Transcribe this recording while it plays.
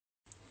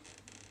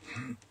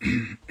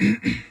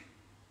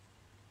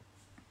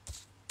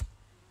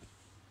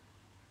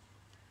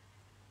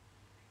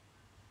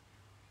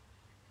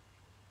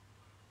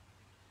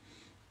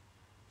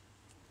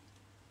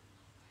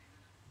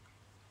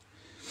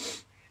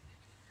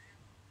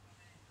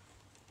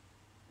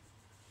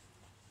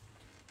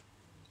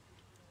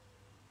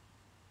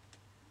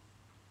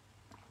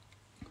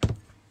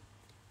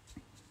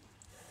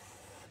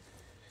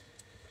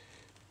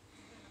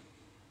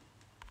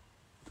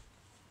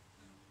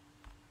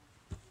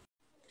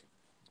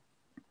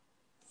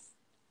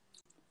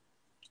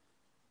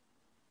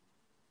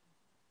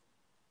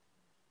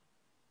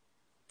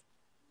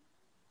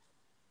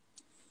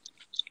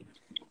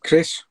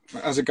Chris,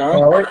 how's it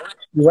going? All right.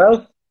 You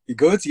well? You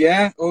good?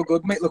 Yeah, all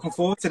good, mate. Looking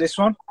forward to this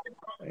one.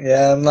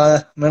 Yeah,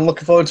 I'm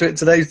looking forward to it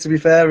today, to be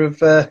fair.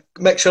 I've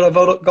make sure I've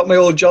got my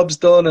old jobs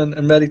done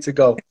and ready to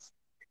go.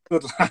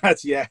 Good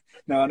lads, yeah.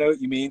 No, I know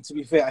what you mean. To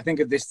be fair, I think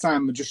at this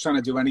time we're just trying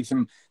to do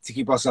anything to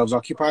keep ourselves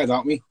occupied,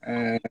 aren't we?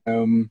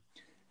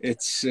 It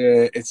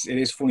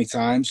is funny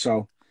times.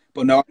 So,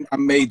 but no,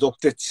 I'm made up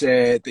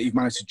that you've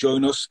managed to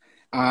join us,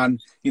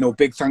 and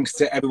big thanks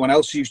to everyone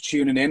else who's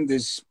tuning in.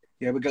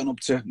 We're getting up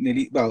to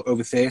nearly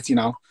over 30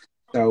 now.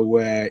 So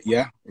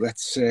yeah,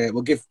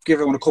 we'll give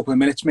everyone a couple of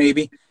minutes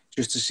maybe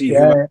just to see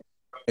Yeah,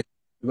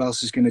 who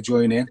else is going to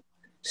join in.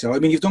 So, I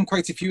mean, you've done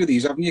quite a few of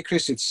these, haven't you,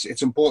 Chris?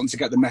 It's important to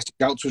get the message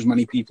out to as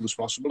many people as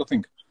possible, I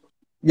think.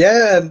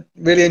 yeah,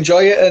 really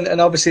enjoy it, and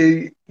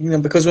obviously,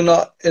 because we're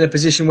not in a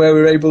position where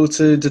we're able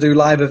to do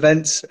live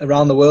events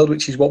around the world,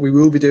 which is what we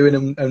will be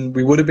doing and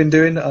we would have been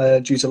doing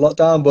due to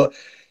lockdown. But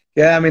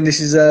yeah, I mean, this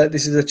is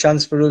a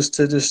chance for us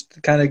to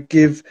just kind of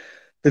give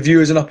the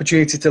viewers an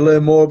opportunity to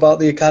learn more about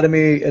the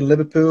academy in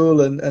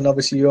Liverpool, and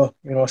obviously you're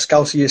a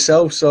Scouser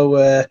yourself,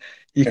 so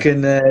you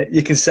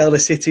can sell the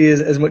city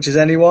as much as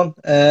anyone.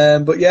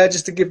 But yeah,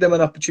 just to give them an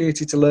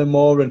opportunity to learn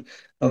more, and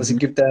obviously Hmm.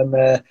 give them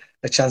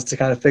a chance to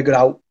kind of figure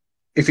out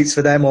if it's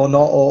for them or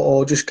not,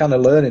 or just kind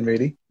of learning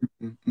really.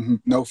 Hmm.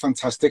 No,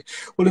 fantastic.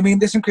 Well, I mean,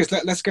 listen, Chris,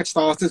 let's get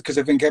started because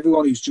I think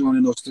everyone who's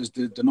joining us,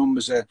 the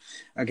numbers are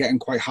getting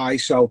quite high.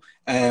 So,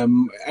 I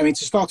mean,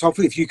 to start off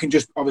with, if you can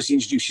just obviously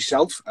introduce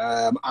yourself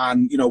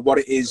and what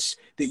it is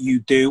that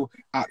you do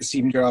at the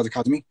Stephen Gerrard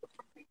Academy.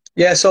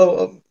 Yeah,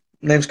 so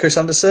name's Chris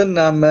Anderson.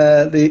 I'm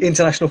the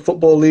international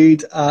football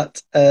lead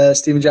at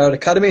Stephen Gerrard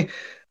Academy.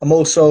 I'm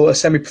also a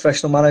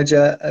semi-professional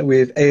manager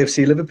with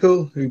AFC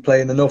Liverpool, who play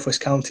in the North West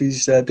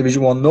Counties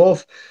Division One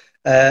North.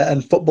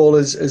 And football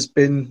has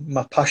been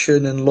my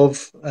passion and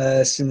love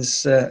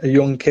since a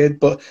young kid.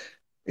 But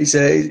it's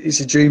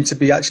a dream to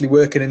be actually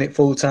working in it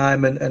full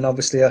time. And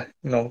obviously,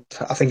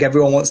 I think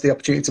everyone wants the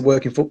opportunity to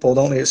work in football,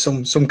 don't they, at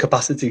some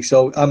capacity.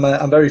 So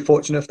I'm very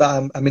fortunate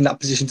that I'm in that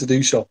position to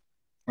do so.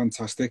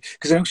 Fantastic,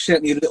 because I know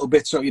certainly a little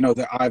bit. So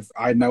that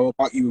I know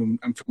about you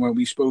and from when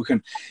we've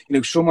spoken.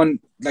 Someone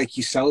like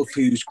yourself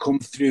who's come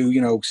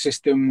through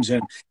systems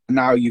and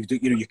now you're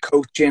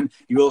coaching.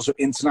 You're also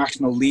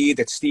international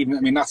lead at Stephen.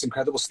 I mean that's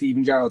incredible,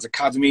 Stephen Gerrard's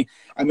Academy.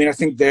 I mean I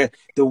think the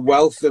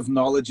wealth of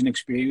knowledge and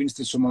experience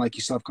that someone like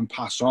yourself can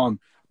pass on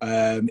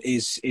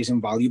is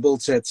invaluable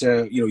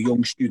to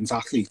young student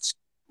athletes.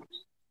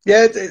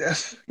 Yeah,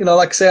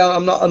 like I say,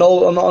 I'm not an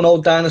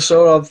old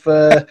dinosaur. I've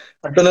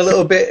done a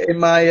little bit in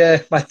my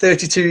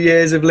 32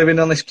 years of living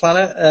on this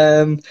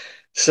planet.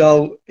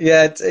 So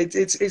yeah,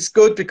 it's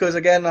good because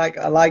again, like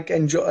I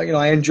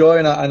enjoy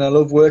and I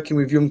love working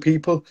with young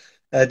people,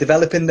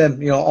 developing them,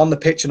 on the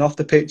pitch and off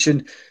the pitch,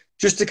 and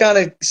just to kind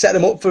of set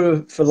them up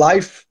for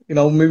life,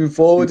 moving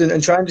forward,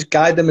 and try and just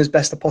guide them as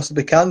best I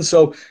possibly can.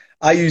 So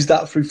I use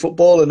that through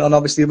football, and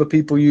obviously other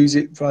people use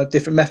it for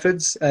different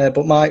methods.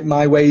 But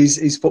my way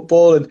is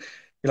football, and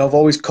I've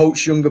always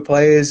coached younger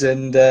players,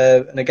 and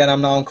again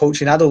I'm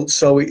coaching adults,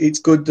 so it's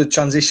good the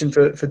transition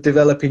for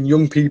developing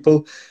young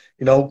people,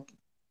 you know,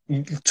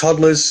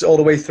 toddlers all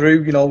the way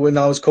through. When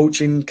I was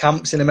coaching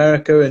camps in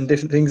America and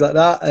different things like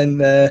that,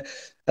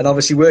 and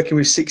obviously working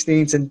with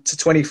 16 to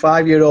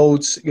 25 year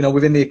olds,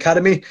 within the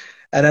academy,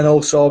 and then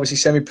also obviously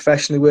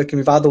semi-professionally working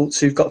with adults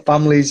who've got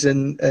families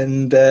and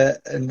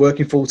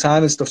working full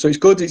time and stuff. So it's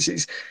good.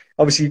 It's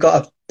obviously you've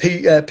got to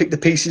pick the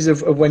pieces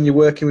of when you're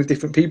working with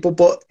different people.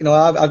 But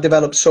I've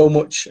developed so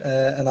much,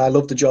 and I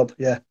love the job.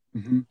 Yeah.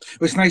 Hmm.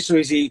 Well, it's nice,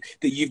 Rosie,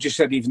 that you've just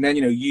said even then,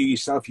 you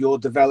yourself, you're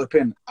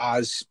developing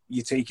as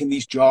you're taking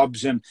these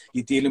jobs and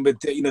you're dealing with,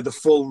 the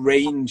full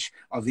range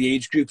of the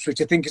age groups, which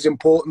I think is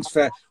important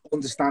for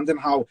understanding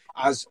how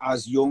as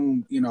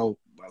young,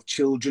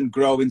 children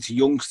grow into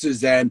youngsters,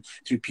 then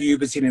through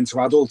puberty and into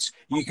adults,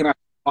 you can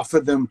offer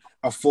them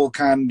a full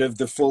kind of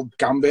the full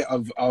gambit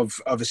of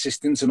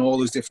assistance and all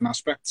those different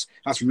aspects.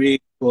 That's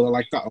really cool. I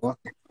like that a lot.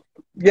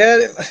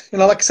 Yeah,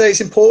 like I say,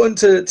 it's important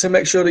to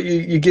make sure that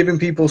you're giving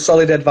people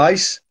solid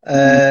advice.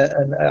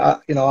 Mm-hmm.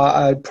 And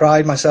I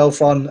pride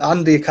myself on,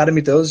 and the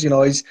academy does,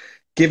 is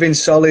giving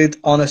solid,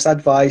 honest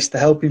advice to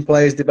helping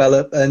players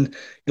develop. And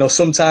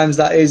sometimes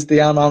that is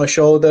the arm on the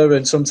shoulder,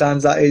 and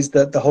sometimes that is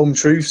the home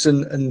truths.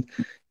 And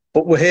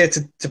but we're here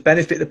to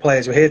benefit the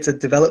players. We're here to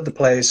develop the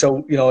players.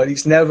 So, you know,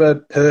 it's never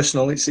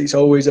personal. It's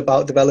always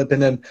about developing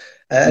them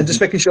and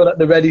just making sure that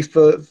they're ready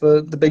for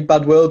the big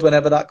bad world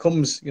whenever that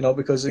comes, you know,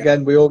 because Yeah.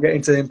 again, we all get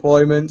into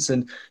employments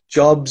and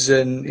jobs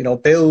and, you know,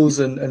 bills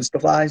and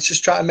stuff like that. It's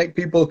just trying to make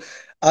people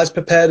as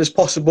prepared as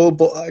possible,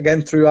 but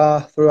again, through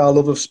our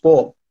love of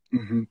sport.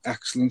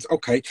 Excellent.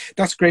 Okay,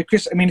 that's great,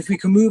 Chris. I mean, if we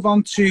can move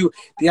on to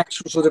the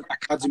actual sort of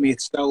academy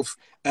itself,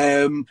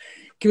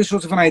 give us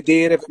sort of an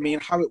idea of, I mean,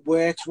 how it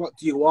works. What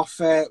do you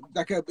offer?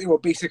 Like a, you know,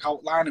 basic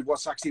outline of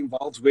what's actually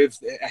involved with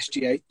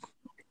SGA.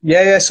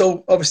 Yeah.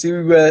 So obviously,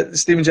 we were the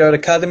Stephen Gerrard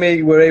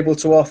Academy. We're able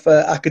to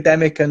offer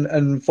academic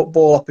and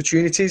football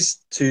opportunities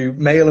to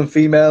male and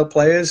female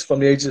players from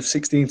the ages of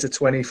 16 to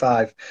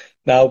 25.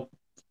 Now,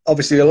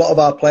 obviously, a lot of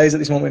our players at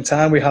this moment in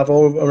time, we have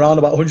around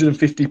about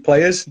 150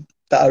 players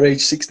that are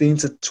aged 16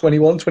 to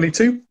 21,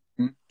 22.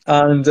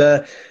 And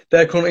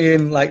they're currently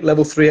in like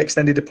level 3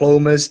 extended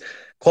diplomas,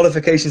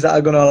 qualifications that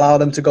are going to allow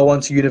them to go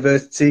on to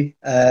university,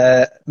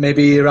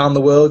 maybe around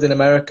the world in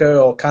America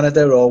or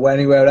Canada or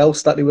anywhere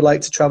else that they would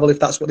like to travel if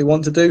that's what they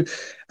want to do.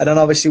 And then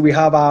obviously we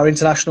have our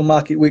international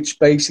market, which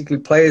basically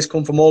players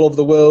come from all over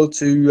the world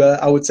to,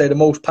 I would say, the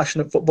most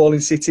passionate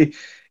footballing city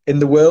in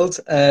the world,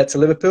 to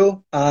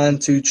Liverpool,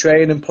 and to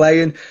train and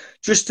play and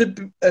just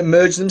to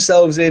immerse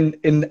themselves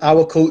in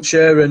our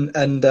culture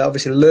and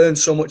obviously learn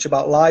so much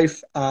about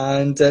life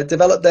and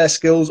develop their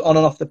skills on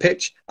and off the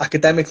pitch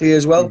academically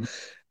as well.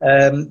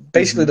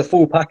 Basically the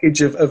full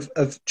package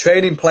of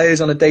training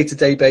players on a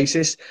day-to-day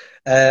basis,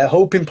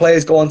 hoping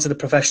players go on to the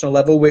professional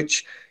level,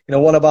 which, you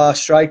know, one of our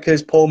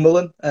strikers, Paul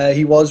Mullen,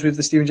 he was with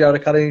the Stephen Gerrard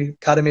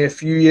Academy a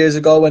few years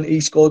ago, and he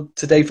scored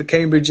today for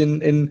Cambridge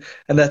and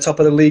they're top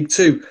of the league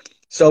too.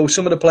 So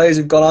some of the players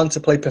have gone on to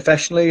play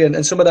professionally,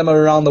 and some of them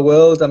are around the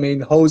world. I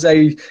mean,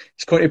 Jose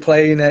is currently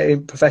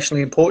playing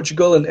professionally in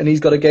Portugal, and he's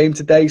got a game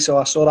today. So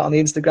I saw that on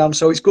the Instagram.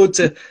 So it's good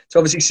to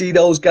obviously see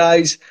those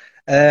guys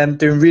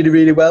doing really,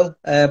 really well.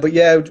 But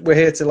yeah, we're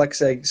here to, like I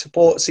say,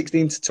 support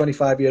 16 to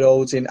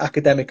 25-year-olds in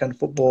academic and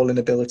footballing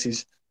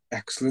abilities.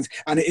 Excellent.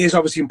 And it is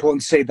obviously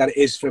important to say that it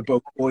is for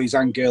both boys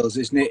and girls,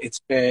 isn't it? It's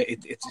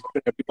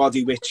for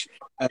everybody, which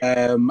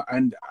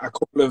and a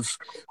couple of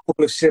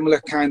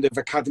similar kind of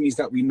academies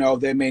that we know,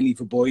 they're mainly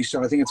for boys.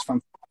 So I think it's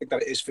fantastic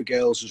that it is for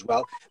girls as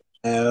well.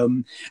 I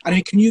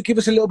mean, can you give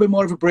us a little bit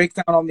more of a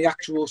breakdown on the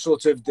actual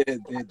sort of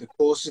the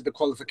courses, the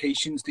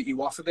qualifications that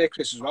you offer there,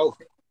 Chris, as well?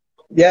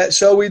 Yeah,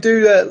 so we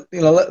do,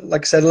 you know,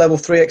 like I said, level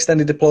 3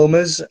 extended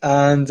diplomas,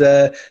 and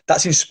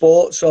that's in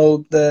sport.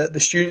 So the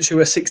students who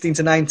are 16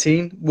 to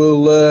 19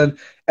 will learn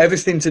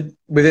everything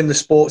within the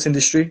sports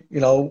industry. You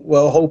know,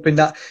 we're hoping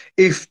that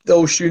if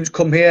those students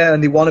come here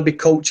and they want to be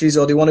coaches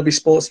or they want to be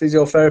sports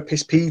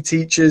physiotherapists, PE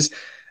teachers,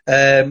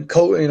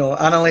 you know,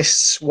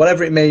 analysts,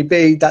 whatever it may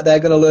be, that they're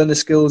going to learn the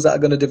skills that are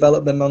going to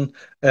develop them on,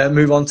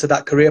 move on to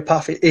that career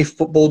path if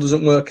football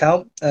doesn't work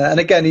out. And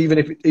again, even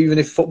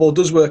if football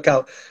does work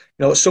out,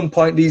 you know, at some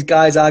point these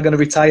guys are going to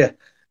retire,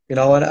 you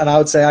know, and I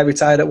would say I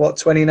retired at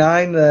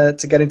 29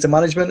 to get into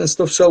management and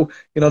stuff. So,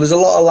 you know, there's a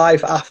lot of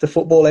life after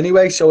football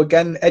anyway. So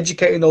again,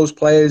 educating those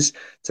players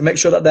to make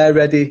sure that they're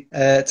ready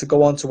to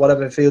go on to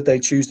whatever field they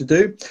choose to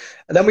do.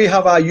 And then we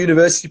have our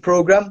university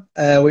program,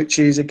 which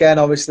is again,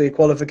 obviously a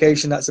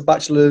qualification that's a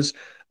bachelor's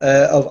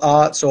of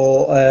arts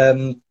or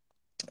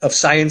of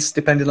science,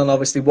 depending on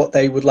obviously what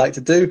they would like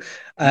to do.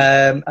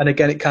 And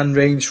again, it can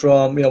range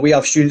from, you know, we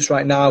have students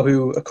right now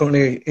who are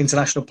currently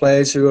international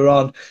players who are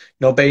on, you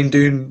know,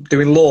 doing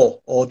law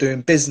or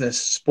doing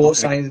business, sports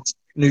science,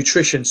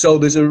 nutrition. So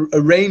there's a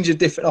range of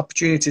different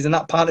opportunities, and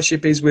that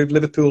partnership is with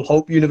Liverpool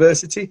Hope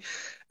University,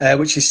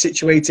 which is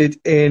situated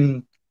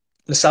in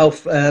the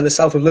south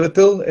of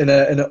Liverpool in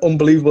an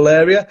unbelievable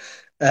area.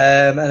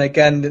 And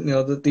again, you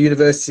know, the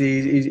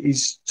university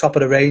is top of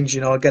the range. You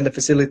know, again, the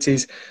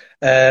facilities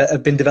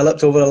have been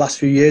developed over the last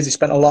few years. They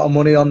spent a lot of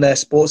money on their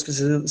sports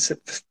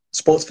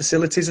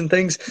facilities and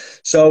things.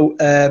 So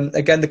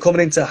again, they're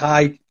coming into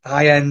high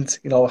end,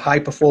 you know, high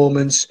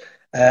performance,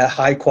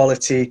 high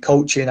quality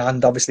coaching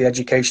and obviously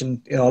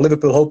education. You know,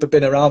 Liverpool Hope have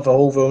been around for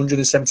over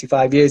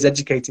 175 years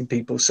educating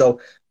people.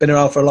 So been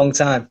around for a long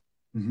time.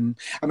 I mean,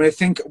 I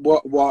think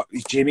what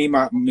Jimmy,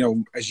 you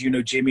know, as you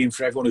know, Jimmy, and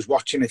for everyone who's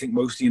watching, I think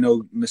most of you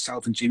know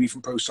myself and Jimmy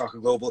from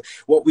ProSoccerGlobal.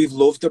 What we've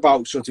loved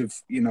about sort of,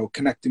 you know,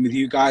 connecting with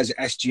you guys at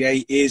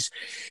SGA is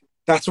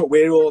that's what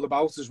we're all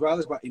about as well,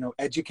 is about, you know,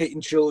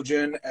 educating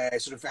children,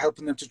 sort of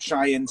helping them to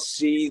try and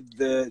see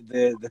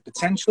the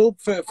potential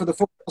for the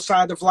football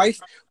side of life,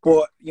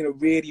 but, you know,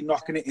 really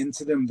knocking it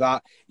into them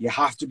that you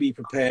have to be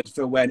prepared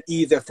for when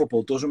either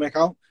football doesn't work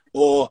out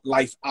or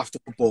life after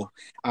football.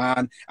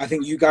 And I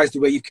think you guys,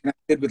 the way you've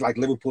connected with like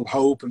Liverpool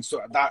Hope and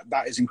stuff,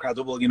 that is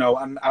incredible, you know.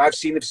 And I've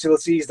seen the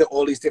facilities that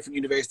all these different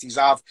universities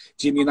have.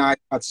 Jimmy and I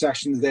had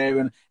sessions there,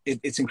 and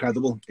it's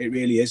incredible. It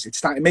really is.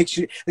 It makes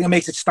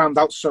it stand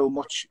out so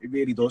much. It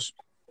really does.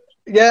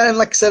 Yeah, and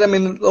like I said, I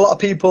mean, a lot of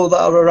people that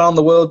are around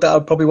the world that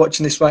are probably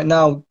watching this right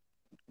now,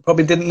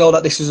 probably didn't know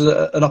that this was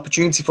an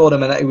opportunity for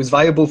them and that it was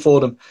viable for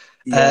them.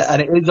 Yeah.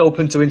 And it is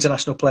open to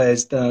international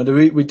players.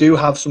 We do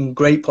have some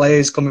great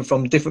players coming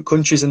from different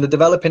countries, and they're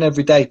developing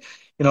every day.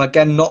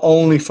 Again, not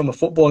only from a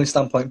footballing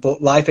standpoint,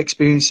 but life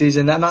experiences,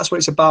 and that's what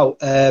it's about.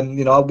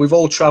 We've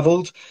all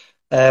travelled,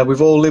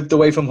 we've all lived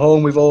away from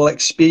home, we've all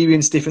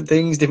experienced different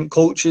things, different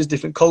cultures,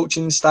 different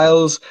coaching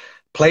styles,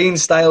 playing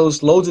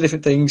styles, loads of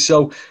different things.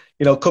 So,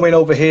 coming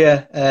over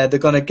here, they're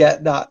going to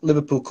get that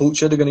Liverpool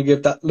culture. They're going to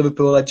give that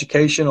Liverpool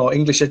education or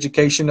English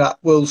education that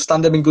will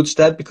stand them in good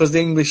stead, because the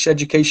English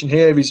education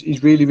here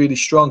is really, really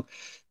strong.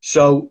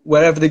 So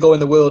wherever they go in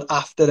the world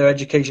after their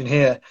education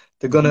here,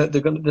 they're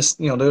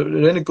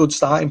in a good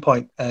starting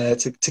point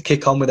to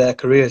kick on with their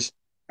careers.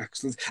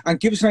 Excellent. And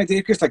give us an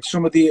idea, Chris, like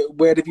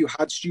where have you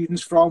had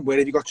students from? Where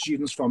have you got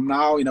students from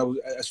now?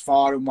 As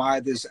far and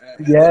wide as.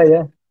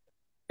 Yeah.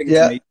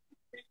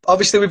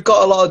 Obviously, we've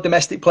got a lot of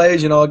domestic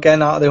players,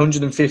 again, out of the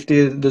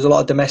 150, there's a lot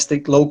of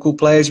domestic local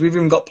players. We've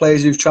even got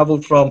players who've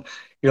travelled from,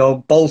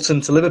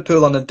 Bolton to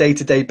Liverpool on a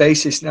day-to-day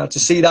basis. Now, to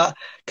see that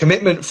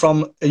commitment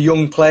from a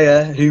young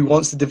player who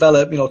wants to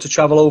develop, to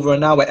travel over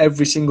an hour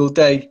every single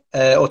day,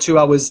 or 2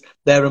 hours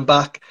there and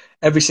back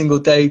every single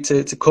day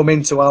to come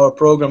into our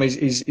programme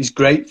is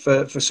great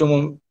for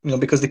someone,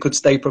 because they could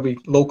stay probably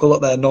local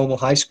at their normal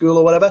high school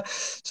or whatever.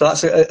 So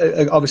that's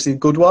obviously a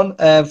good one.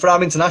 For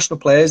our international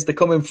players, they're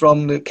coming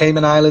from the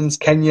Cayman Islands,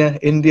 Kenya,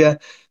 India,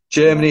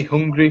 Germany,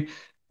 Hungary.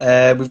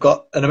 We've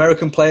got an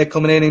American player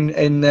coming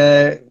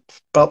in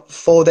about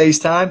 4 days'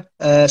 time.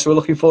 So we're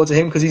looking forward to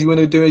him, because he's going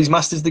to do his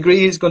master's degree.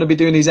 He's going to be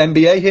doing his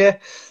MBA here.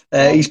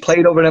 He's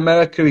played over in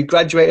America. He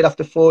graduated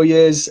after 4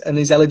 years, and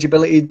his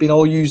eligibility had been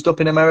all used up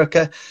in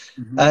America.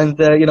 Mm-hmm.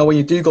 And, when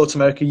you do go to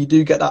America, you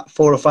do get that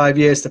 4 or 5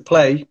 years to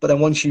play. But then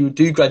once you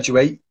do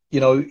graduate,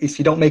 if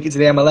you don't make it to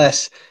the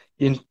MLS,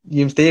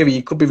 in theory,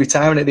 you could be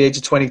retiring at the age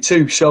of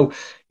 22. So,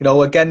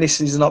 again,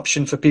 this is an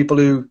option for people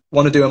who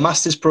want to do a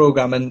master's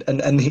program,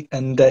 and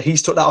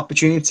he's took that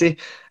opportunity,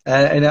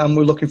 and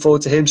we're looking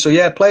forward to him. So,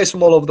 yeah, players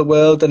from all over the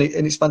world, and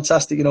it's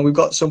fantastic. We've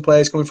got some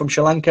players coming from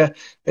Sri Lanka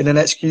in the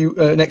next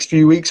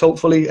few weeks,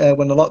 hopefully,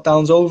 when the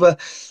lockdown's over.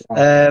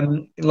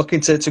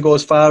 Looking to go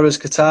as far as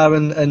Qatar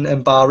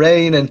and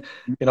Bahrain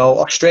and,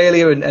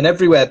 Australia and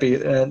everywhere.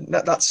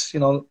 That's,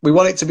 we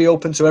want it to be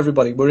open to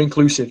everybody. We're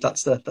inclusive.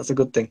 That's a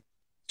good thing.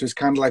 Just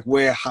kind of like,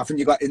 where haven't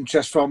you got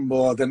interest from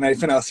more than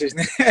anything else, isn't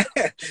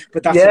it?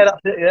 But that's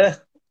it. Yeah.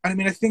 And I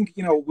mean, I think,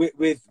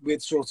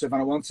 with sort of,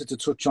 and I wanted to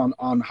touch on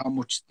how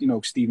much,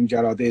 Steven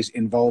Gerrard is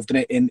involved in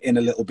it in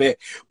a little bit.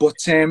 But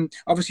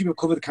obviously we've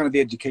covered kind of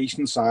the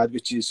education side,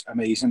 which is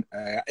amazing.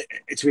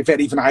 To be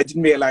fair, even I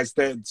didn't realise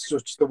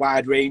such the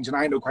wide range, and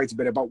I know quite a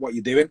bit about what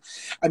you're doing.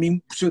 I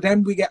mean, so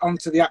then we get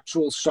onto the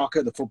actual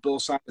soccer, the football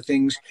side of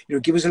things.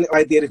 Give us a little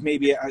idea of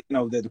maybe,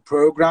 the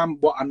programme,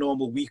 what a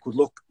normal week would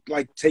look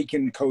like,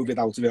 taking COVID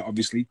out of it,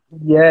 obviously.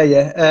 Yeah.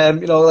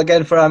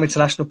 Again, for our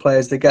international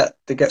players, they get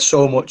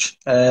so much.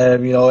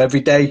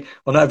 Every day,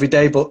 well, not every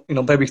day, but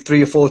maybe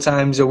 3 or 4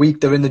 times a week,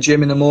 they're in the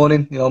gym in the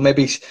morning.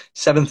 Maybe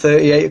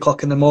 7:30, 8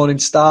 o'clock in the morning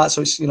start.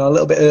 So it's a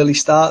little bit early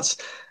starts.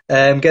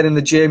 Get in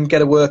the gym,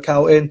 get a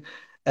workout in.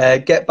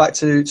 Get back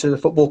to the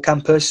football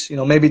campus.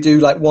 Maybe do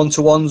like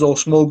one-to-ones or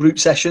small group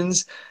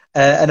sessions.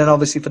 And then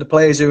obviously for the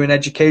players who are in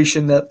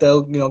education, that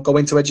they'll go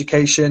into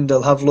education,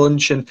 they'll have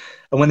lunch, and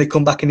when they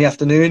come back in the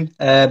afternoon,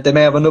 they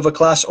may have another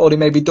class, or they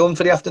may be done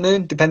for the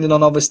afternoon, depending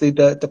on obviously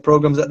the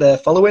programs that they're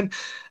following.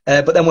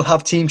 But then we'll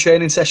have team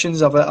training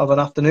sessions of an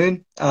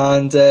afternoon,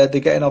 and they're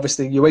getting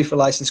obviously UEFA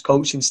licensed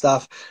coaching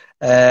staff.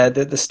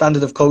 The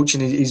standard of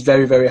coaching is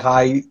very, very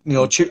high.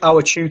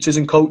 Our tutors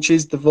and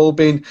coaches, they've all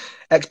been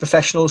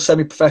ex-professionals,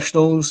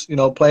 semi-professionals,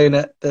 playing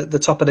at the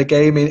top of the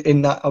game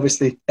in that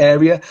obviously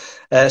area.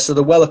 So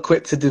they're well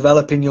equipped to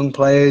developing young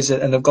players,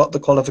 and have got the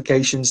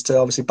qualifications to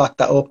obviously back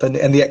that up, and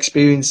the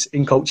experience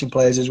in coaching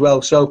players as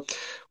well. So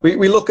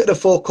we look at the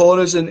 4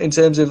 corners in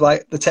terms of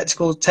like the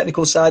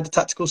technical side, the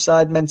tactical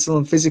side, mental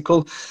and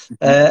physical,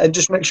 and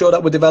just make sure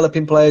that we're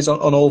developing players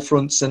on all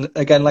fronts. And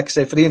again, like I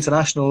say, for the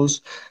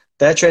internationals,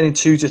 they're training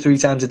 2 to 3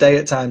 times a day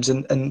at times,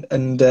 and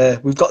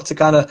we've got to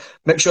kind of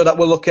make sure that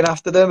we're looking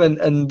after them,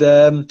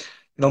 and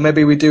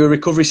maybe we do a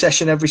recovery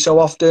session every so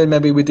often,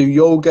 maybe we do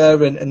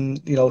yoga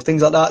and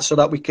things like that, so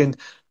that we can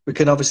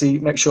obviously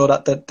make sure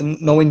that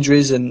no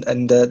injuries,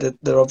 and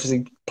they're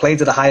obviously playing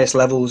to the highest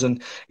levels.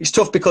 And it's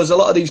tough because a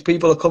lot of these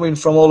people are coming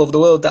from all over the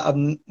world that have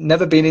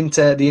never been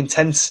into the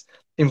intense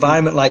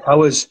environment like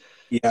ours.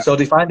 Yeah. So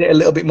they find it a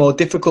little bit more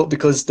difficult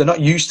because they're not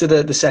used to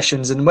the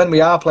sessions. And when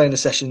we are playing the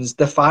sessions,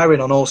 they're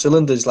firing on all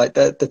cylinders. Like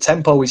the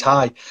tempo is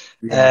high.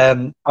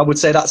 Yeah. I would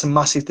say that's a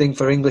massive thing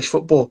for English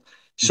football.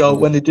 So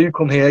when they do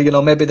come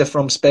here, maybe they're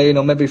from Spain,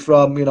 or maybe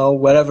from,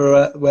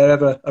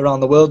 wherever around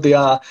the world they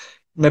are,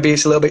 maybe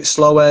it's a little bit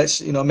slower.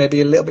 It's,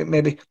 maybe a little bit,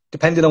 maybe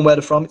depending on where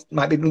they're from, it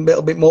might be a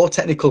little bit more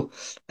technical.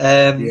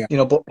 Yeah.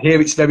 But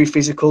here it's very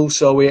physical,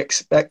 so we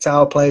expect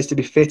our players to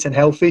be fit and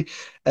healthy.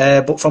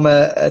 But from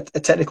a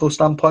technical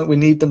standpoint, we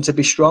need them to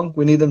be strong.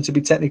 We need them to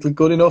be technically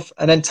good enough.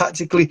 And then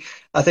tactically,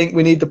 I think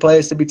we need the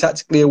players to be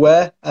tactically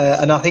aware.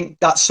 And I think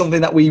that's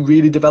something that we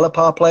really develop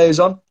our players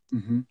on.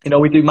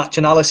 We do match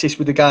analysis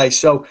with the guys.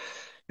 So,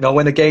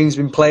 when the game's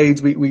been played,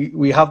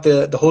 we have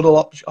the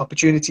huddle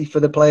opportunity for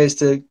the players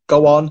to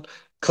go on,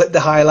 clip the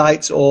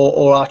highlights,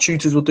 or our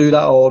tutors will do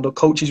that, or the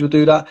coaches will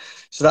do that,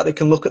 so that they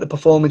can look at the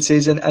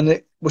performances.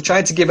 And we're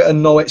trying to give it a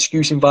no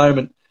excuse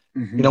environment.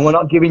 We're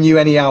not giving you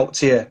any outs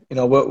here.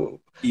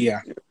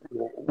 Yeah.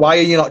 Why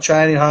are you not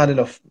trying hard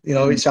enough?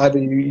 It's either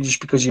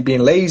just because you're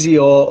being lazy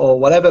or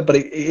whatever, but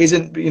it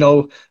isn't,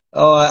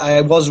 oh,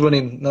 I was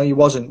running. No, you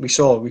wasn't. We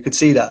could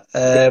see that.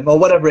 Or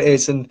whatever it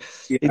is. And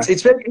Yeah.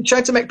 it's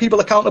trying to make people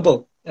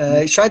accountable.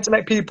 It's trying to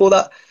make people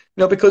that,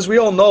 because we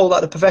all know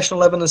that the professional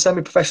level and the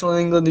semi-professional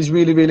in England is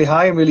really, really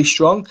high and really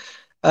strong.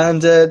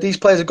 And these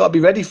players have got to be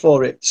ready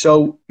for it.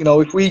 So,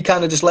 if we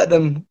kind of just let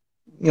them,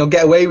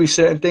 get away with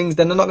certain things,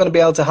 then they're not going to be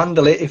able to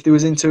handle it if they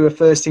was into a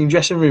first team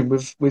dressing room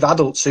with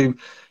adults who,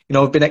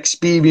 have been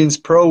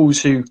experienced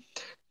pros who,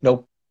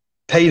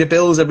 pay the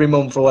bills every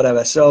month or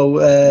whatever. So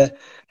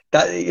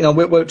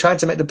that we're trying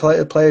to make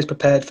the players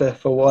prepared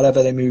for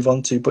whatever they move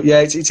on to. But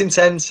yeah, it's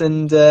intense,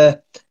 and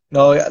the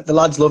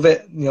lads love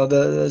it.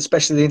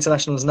 Especially the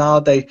internationals now.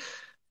 They're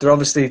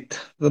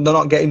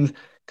not getting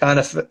kind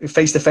of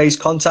face-to-face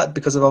contact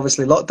because of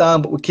obviously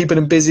lockdown, but we're keeping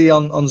them busy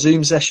on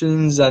Zoom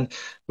sessions, and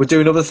we're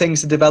doing other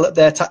things to develop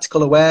their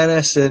tactical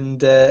awareness and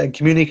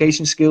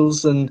communication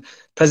skills and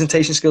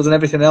presentation skills and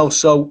everything else.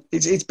 So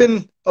it's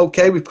been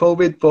okay with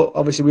COVID, but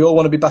obviously we all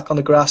want to be back on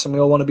the grass, and we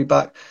all want to be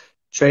back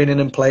training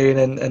and playing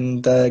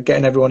and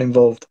getting everyone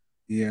involved.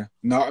 Yeah,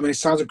 no, I mean, it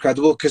sounds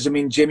incredible because, I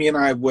mean, Jimmy and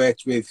I have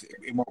worked with,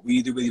 in what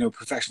we do with,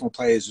 professional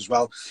players as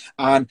well.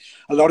 And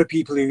a lot of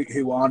people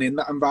who aren't in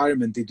that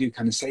environment, they do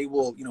kind of say,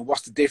 well,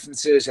 what's the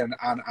differences? And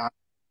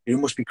it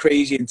must be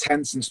crazy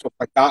intense and stuff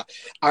like that.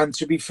 And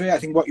to be fair, I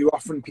think what you're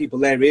offering people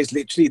there is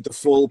literally the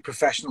full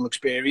professional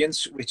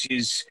experience, which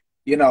is,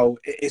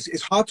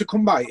 it's hard to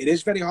come by. It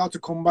is very hard to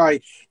come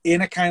by in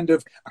a kind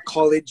of a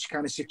college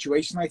kind of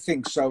situation, I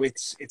think. So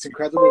it's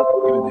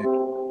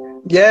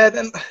incredible. Yeah,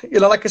 and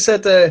like I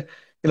said,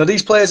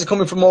 these players are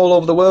coming from all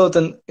over the world,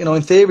 and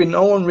in theory,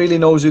 no one really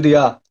knows who they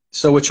are.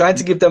 So we're trying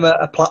to give them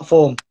a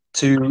platform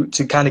to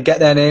kind of get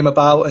their name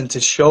about and to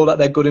show that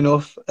they're good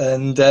enough,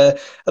 and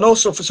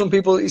also for some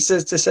people, it's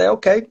to say,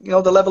 okay,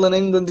 the level in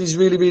England is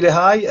really, really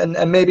high,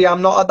 and maybe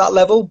I'm not at that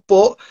level,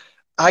 but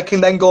I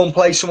can then go and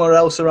play somewhere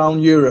else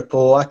around Europe,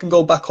 or I can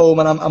go back home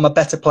and I'm a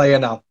better player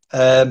now.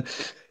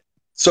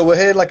 So we're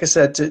here, like I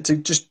said, to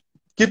just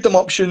give them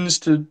options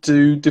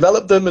to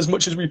develop them as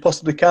much as we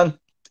possibly can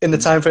in the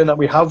time frame that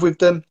we have with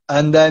them,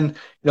 and then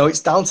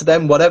it's down to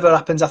them. Whatever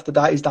happens after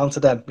that is down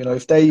to them.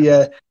 if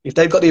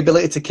they've got the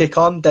ability to kick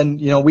on, then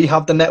we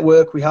have the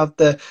network, we have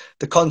the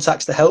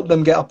contacts to help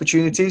them get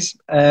opportunities.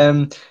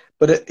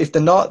 But if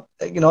they're not,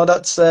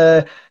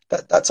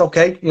 that's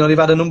okay. They've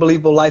had an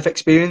unbelievable life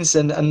experience,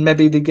 and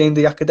maybe they gained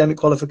the academic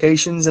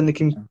qualifications and they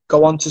can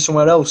go on to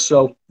somewhere else.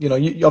 So,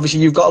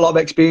 obviously you've got a lot of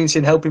experience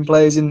in helping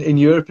players in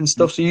Europe and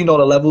stuff. So, the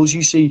levels,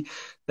 you see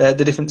the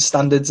different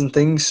standards and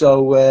things.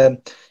 So,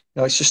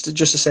 it's just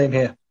the same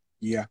here.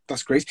 Yeah,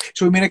 that's great.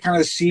 So, I mean, a kind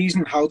of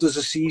season, how does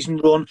a season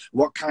run?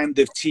 What kind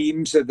of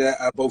teams are there?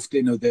 Are both,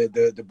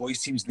 the boys'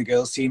 teams and the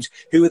girls' teams?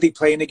 Who are they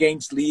playing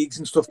against, leagues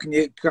and stuff? Can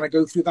you kind of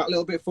go through that a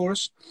little bit for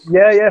us?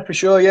 Yeah, for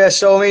sure. Yeah,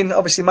 so I mean,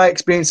 obviously, my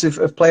experience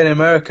of playing in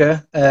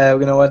America,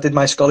 I did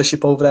my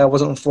scholarship over there. I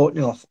wasn't,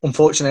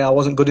 unfortunately, I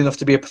wasn't good enough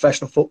to be a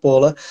professional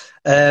footballer.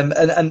 And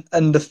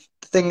the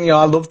thing,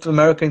 I loved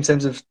America in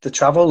terms of the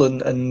travel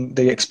and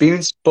the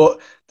experience,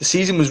 but the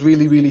season was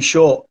really, really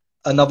short.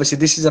 And obviously,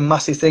 this is a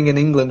massive thing in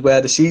England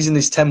where the season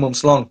is 10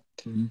 months long.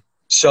 Mm-hmm.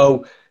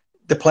 So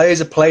the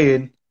players are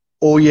playing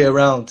all year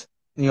round.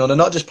 They're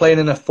not just playing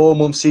in a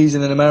 4-month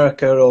season in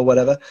America or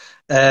whatever.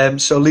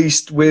 So at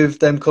least with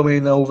them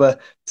coming over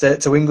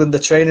to England,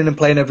 they're training and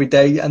playing every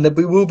day. And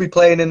we will be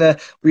playing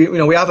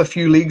we have a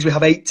few leagues. We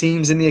have 8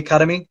 teams in the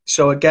academy.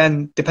 So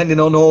again, depending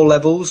on all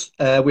levels,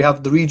 we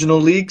have the regional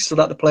leagues so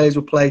that the players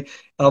will play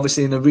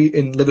obviously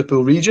in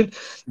Liverpool region.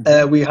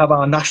 Mm-hmm. We have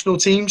our national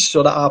teams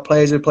so that our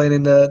players are playing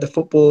in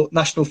the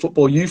National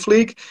Football Youth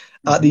League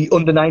at the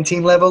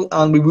under-19 level.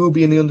 And we will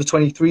be in the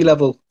under-23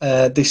 level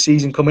this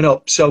season coming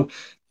up. So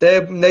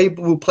they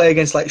will play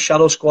against like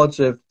shadow squads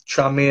of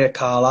Tranmere,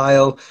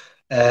 Carlisle,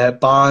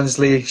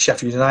 Barnsley,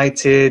 Sheffield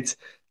United,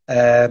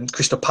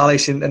 Crystal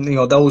Palace, and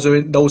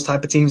those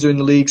type of teams are in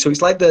the league. So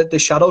it's like the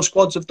shadow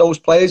squads of those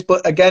players.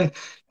 But again,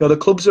 the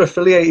clubs are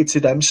affiliated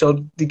to them,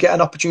 so they get an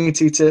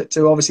opportunity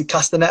to obviously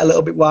cast the net a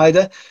little bit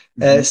wider,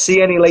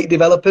 see any late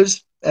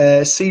developers,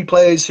 see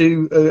players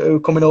who are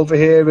coming over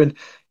here and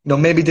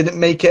maybe didn't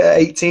make it at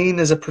 18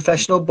 as a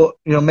professional, but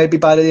maybe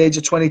by the age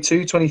of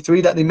 22,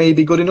 23 that they may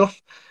be good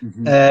enough.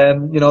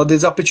 Mm-hmm.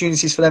 There's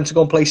opportunities for them to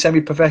go and play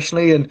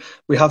semi-professionally, and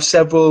we have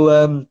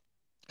several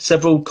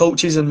several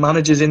coaches and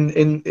managers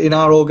in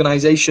our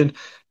organisation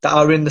that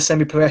are in the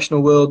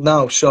semi-professional world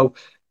now. So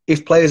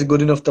if players are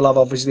good enough, they'll have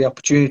obviously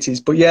opportunities.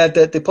 But yeah,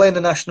 they play in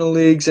the national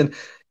leagues, and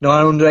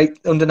our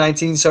under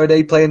 19, sorry,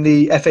 they play in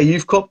the FA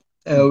Youth Cup,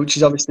 which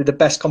is obviously the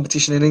best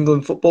competition in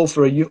England football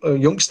for a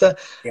youngster,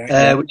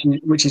 Yeah.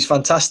 which is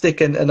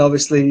fantastic. And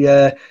obviously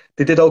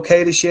they did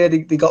okay this year.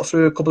 They got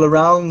through a couple of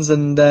rounds,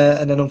 and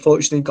then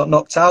unfortunately got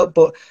knocked out.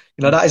 But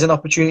that is an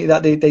opportunity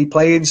that they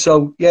play in.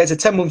 So yeah, it's a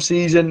 10-month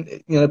season.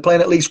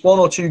 Playing at least 1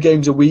 or 2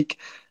 games a week.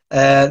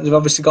 They've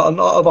obviously got a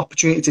lot of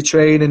opportunity to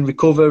train and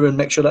recover and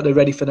make sure that they're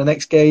ready for the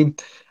next game.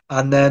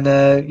 And then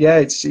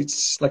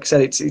it's like I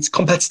said, it's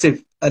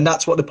competitive, and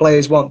that's what the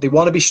players want. They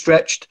want to be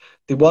stretched,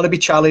 they want to be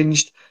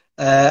challenged,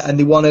 and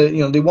they want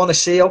to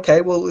see, okay,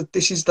 well,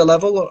 this is the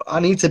level. I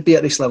need to be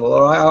at this level,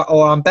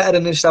 or I'm better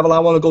than this level. I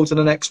want to go to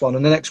the next one,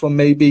 and the next one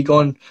may be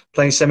going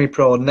playing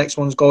semi-pro. The next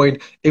one's going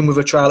in with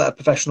a trial at a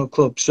professional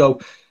club. So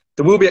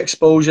there will be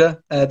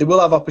exposure. They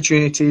will have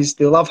opportunities.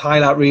 They'll have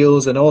highlight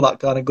reels and all that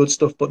kind of good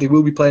stuff. But they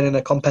will be playing in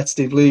a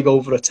competitive league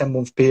over a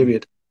 10-month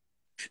period.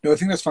 No, I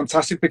think that's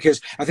fantastic, because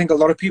I think a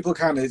lot of people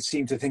kind of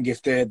seem to think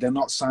if they're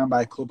not signed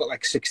by a club at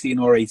like 16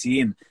 or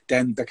 18,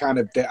 then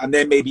and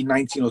they're maybe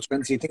 19 or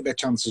 20, I think their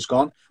chance is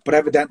gone. But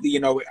evidently,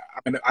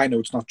 I know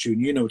it's not true,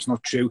 and it's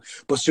not true.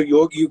 But so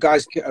you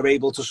guys are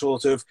able to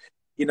sort of,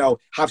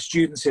 have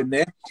students in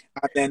there,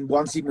 and then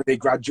once even if they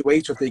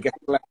graduate, or if they get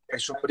selected by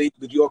somebody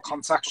with your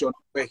contacts, your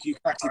network, you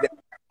can actually then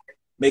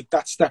make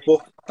that step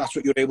up. That's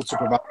what you're able to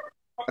provide.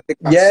 I think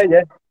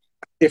that's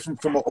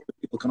different from what other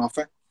people can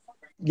offer.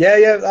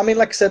 Yeah. I mean,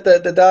 like I said,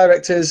 the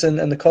directors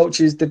and the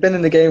coaches, they've been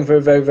in the game for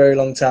a very, very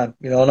long time,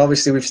 and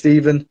obviously with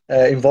Stephen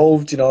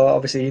involved,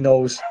 obviously he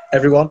knows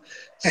everyone.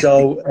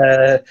 So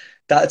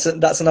that's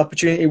an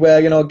opportunity where,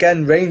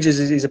 again, Rangers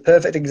is a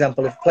perfect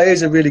example. If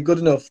players are really good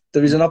enough,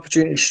 there is an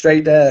opportunity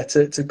straight there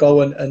to go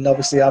and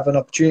obviously have an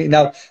opportunity.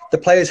 Now, the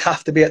players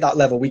have to be at that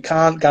level. We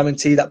can't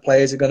guarantee that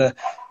players are going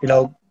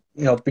to,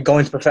 be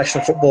going to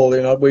professional football.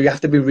 We have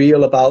to be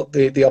real about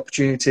the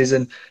opportunities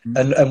and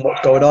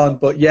what's going on.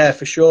 But yeah,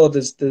 for sure,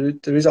 there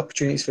is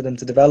opportunities for them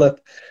to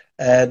develop.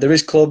 There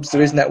is clubs,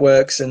 there is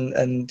networks,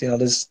 and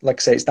there's, like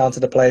I say, it's down to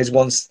the players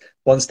once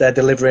they're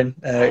delivering.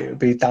 It'll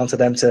be down to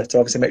them to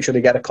obviously make sure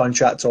they get a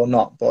contract or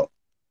not. But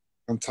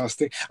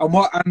fantastic.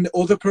 And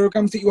other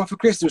programs that you offer,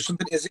 Chris? There's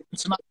something, is it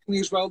internationally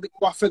as well that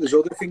you offer? There's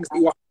other things that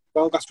you offer as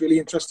well. That's really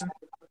interesting.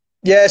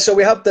 Yeah, so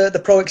we have the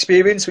Pro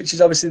Experience, which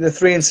is obviously the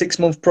 3 and 6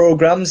 month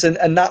programs,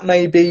 and that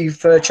may be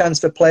for a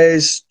chance for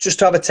players just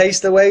to have a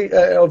taste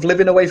of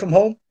living away from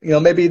home.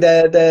 Maybe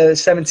they're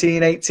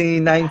 17,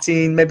 18,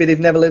 19, maybe they've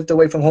never lived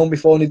away from home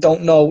before, and they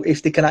don't know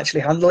if they can actually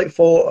handle it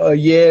for a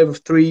year or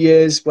 3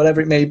 years, whatever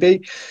it may be.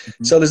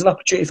 Mm-hmm. So there's an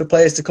opportunity for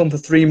players to come for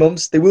 3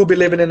 months. They will be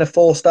living in a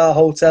 4-star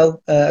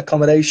hotel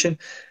accommodation,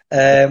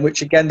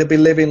 which again, they'll be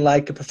living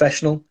like a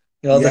professional.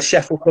 The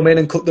chef will come in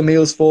and cook the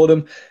meals for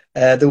them.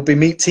 There will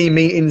be team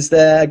meetings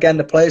there. Again,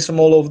 the players from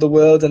all over the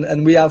world,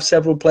 and we have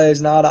several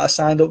players now that are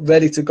signed up,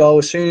 ready to go.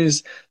 As soon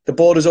as the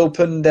borders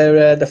open,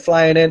 they're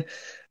flying in.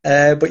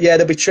 But yeah,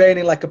 they'll be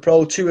training like a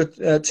pro, two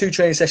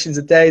training sessions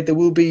a day. There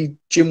will be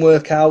gym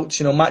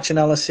workouts, match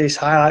analysis,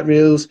 highlight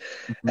reels.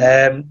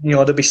 Mm-hmm.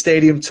 There'll be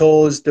stadium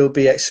tours, there'll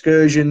be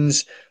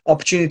excursions,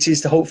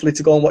 opportunities to hopefully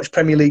to go and watch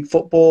Premier League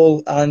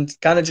football and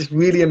kind of just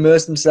really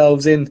immerse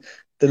themselves in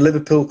the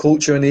Liverpool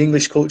culture and the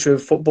English culture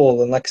of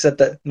football. And like I said,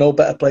 that no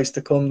better place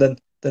to come than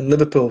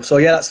Liverpool. So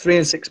yeah, that's 3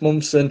 and 6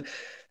 months, and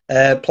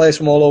players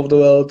from all over the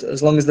world,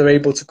 as long as they're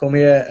able to come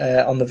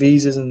here on the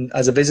visas and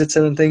as a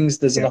visitor and things,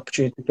 there's an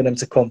opportunity for them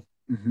to come.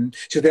 Mm-hmm.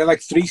 So they're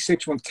like 3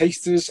 6-month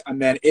tasters,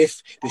 and then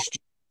if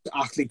the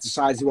athlete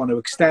decides they want to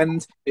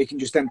extend, they can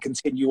just then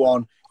continue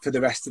on for the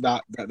rest of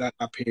that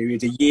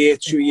period, a year,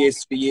 2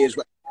 years, 3 years.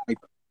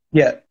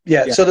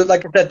 Yeah. So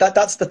like I said,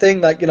 that's the thing.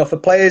 Like, for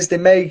players, they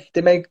may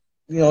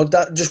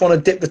that just want to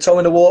dip the toe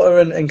in the water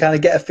and kind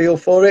of get a feel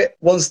for it.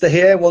 Once they're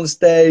here, once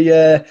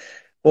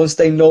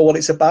they know what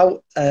it's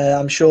about,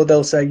 I'm sure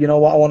they'll say, I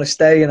want to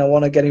stay and I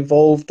want to get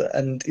involved.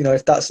 And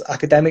if that's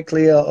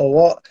academically or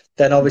what,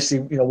 then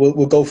obviously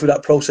we'll go through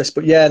that process.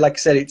 But yeah, like I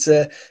said, it's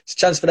a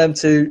chance for them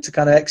to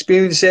kind of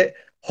experience it.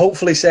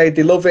 Hopefully, say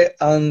they love it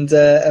and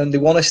they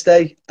want to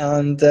stay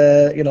and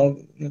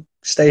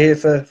stay here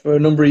for a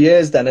number of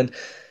years. Then and.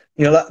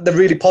 The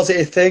really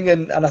positive thing,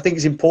 and I think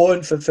it's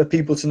important for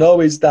people to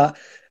know, is that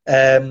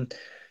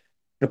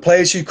the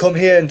players who come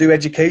here and do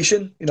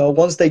education,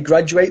 once they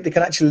graduate, they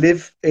can actually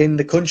live in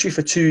the country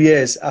for 2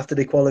 years after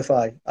they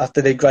qualify,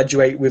 after they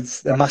graduate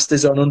with a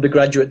master's or an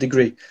undergraduate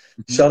degree.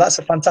 Mm-hmm. So that's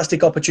a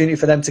fantastic opportunity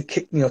for them to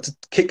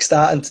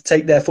kickstart and to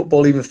take their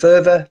football even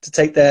further, to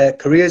take their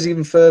careers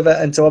even further,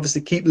 and to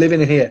obviously keep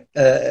living in here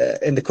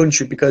in the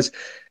country. Because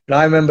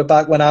I remember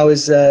back when I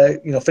was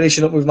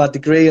finishing up with my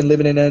degree and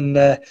living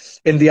in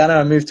Indiana.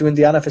 I moved to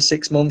Indiana for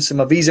 6 months, and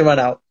my visa ran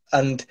out,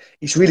 and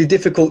it's really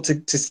difficult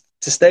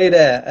to stay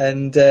there.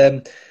 And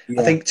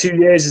I think 2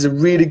 years is a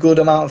really good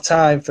amount of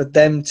time for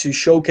them to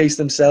showcase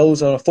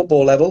themselves on a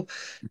football level,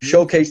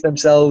 showcase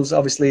themselves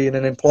obviously in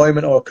an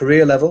employment or a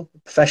career level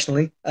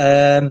professionally,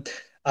 and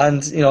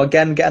and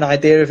again get an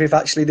idea of if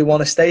actually they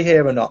want to stay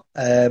here or not.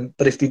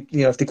 But if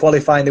they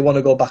qualify and they want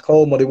to go back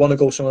home or they want to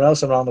go somewhere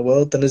else around the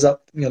world, then there's that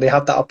they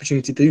have that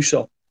opportunity to do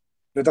so.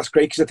 But that's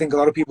great, because I think a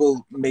lot of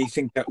people may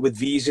think that with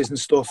visas and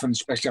stuff, and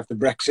especially after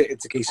Brexit,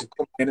 it's a case of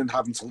coming in and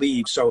having to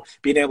leave. So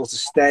being able to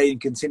stay and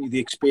continue the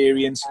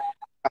experience,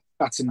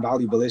 that's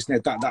invaluable, isn't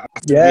it? That's a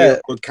real Yeah,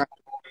 good kind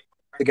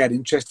to get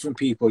interest from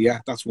people. Yeah,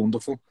 that's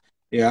wonderful.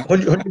 Yeah.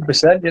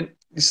 100%.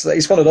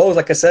 It's one of those,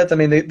 like I said. I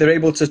mean, they're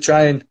able to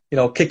try and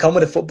kick on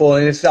with the football,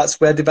 and if that's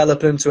where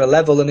developing them to a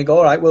level, and they go,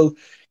 all right, well,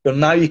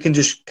 now you can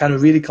just kind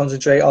of really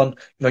concentrate on,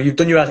 you've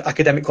done your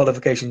academic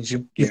qualifications,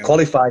 you've Yeah.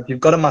 qualified, you've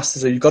got a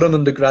master's, or you've got an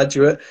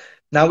undergraduate.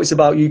 Now it's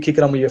about you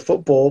kicking on with your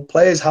football.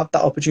 Players have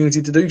that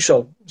opportunity to do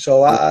so.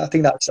 So I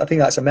think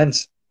that's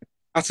immense.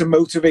 That's a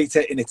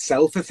motivator in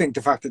itself. I think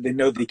the fact that they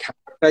know they can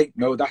play.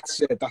 No, that's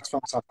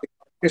fantastic.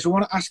 Okay, so I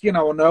want to ask you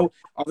now. I know,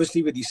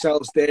 obviously, with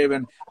yourselves there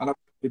and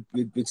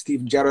with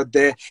Stephen Gerrard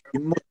there, you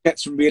must get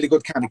some really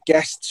good kind of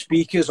guest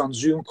speakers on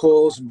Zoom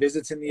calls and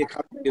visiting the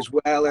academy as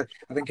well.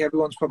 I think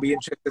everyone's probably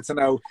interested to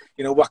know,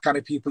 what kind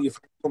of people you've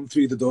come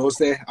through the doors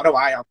there. I know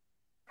I am.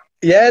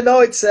 Yeah,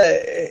 no,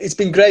 it's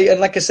been great, and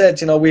like I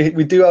said,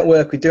 we do our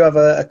work. We do have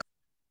a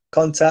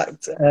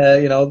contact.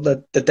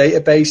 The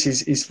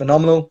database is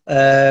phenomenal.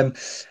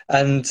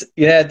 And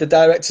yeah, the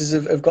directors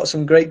have got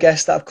some great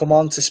guests that have come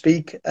on to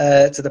speak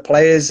to the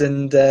players.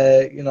 And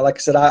like I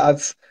said,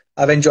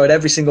 I've enjoyed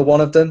every single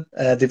one of them.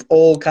 They've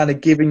all kind of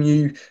given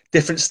you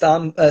different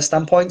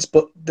standpoints,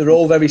 but they're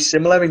all very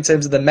similar in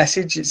terms of the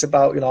message. It's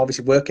about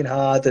obviously working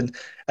hard and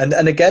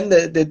again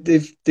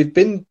they've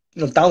been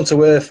down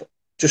to earth,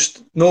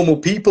 just normal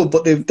people,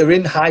 but they're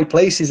in high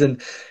places.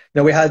 And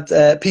we had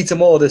Peter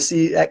Moore,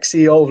 the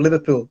ex-CEO of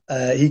Liverpool.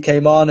 He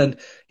came on and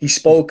he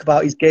spoke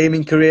about his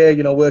gaming career,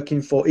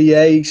 working for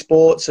EA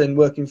Sports and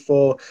working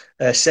for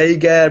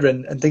Sega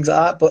and things like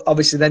that. But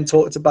obviously then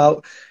talked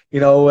about,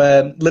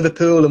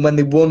 Liverpool and when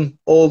they won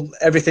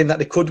everything that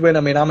they could win. I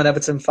mean, I'm an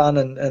Everton fan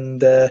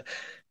and that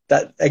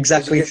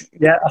exactly,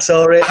 yeah, I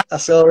saw it.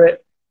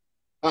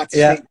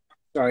 Yeah.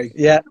 Sorry.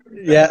 Yeah,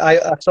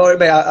 I saw it,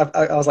 mate.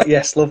 I was like,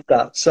 yes, love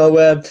that. So,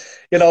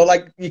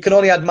 like you can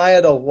only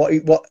admire though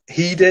what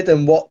he did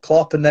and what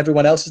Klopp and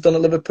everyone else has done at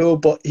Liverpool.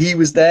 But he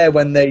was there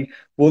when they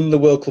won the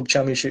World Club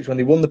Championships, when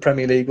they won the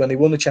Premier League, when they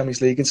won the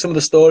Champions League, and some of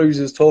the stories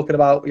he was talking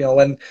about,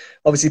 when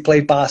obviously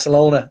played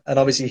Barcelona, and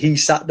obviously he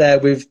sat there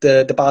with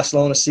the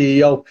Barcelona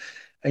CEO,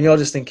 and you're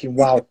just thinking,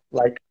 wow,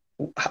 like.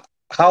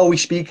 How are we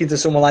speaking to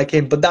someone like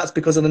him? But that's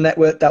because of the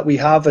network that we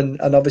have, and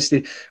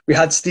obviously we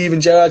had Steven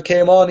Gerrard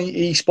came on.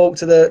 He spoke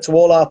to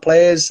all our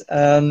players,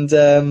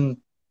 and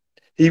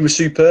he was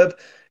superb.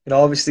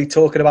 Obviously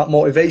talking about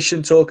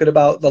motivation, talking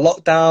about the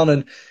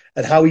lockdown,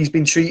 and how he's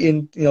been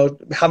treating,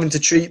 having to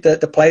treat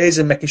the players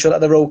and making sure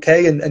that they're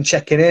okay, and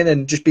checking in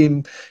and just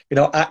being,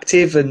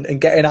 active and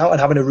getting out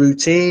and having a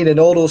routine and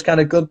all those kind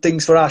of good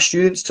things for our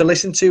students to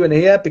listen to and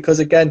hear. Because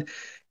again,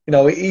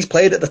 he's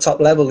played at the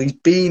top level. He's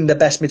been the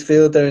best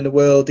midfielder in the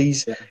world.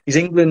 He's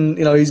England.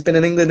 He's been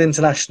an England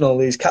international.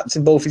 He's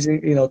captained both his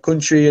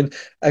country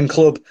and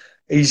club.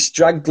 He's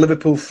dragged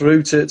Liverpool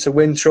through to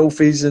win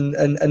trophies and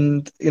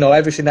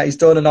everything that he's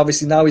done. And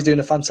obviously now he's doing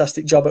a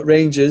fantastic job at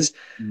Rangers.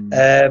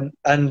 And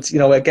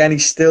again,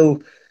 he's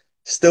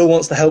still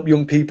wants to help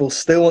young people,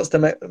 still wants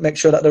to make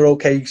sure that they're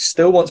okay,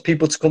 still wants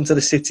people to come to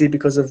the city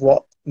because of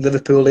what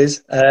Liverpool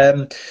is.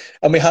 And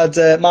we had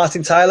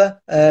Martin Tyler,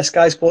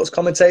 Sky Sports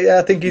commentator.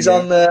 I think he's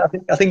on. I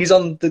think he's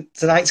on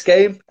tonight's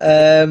game.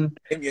 Yeah.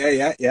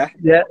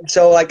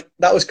 So like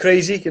that was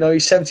crazy.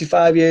 He's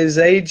 75 years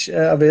of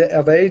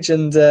age,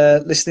 and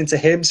listening to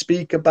him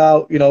speak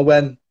about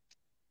when.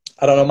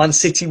 I don't know, Man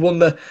City won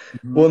the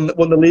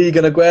league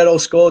and Aguero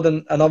scored,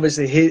 and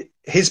obviously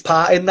his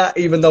part in that,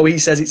 even though he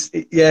says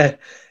Yeah.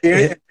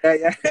 even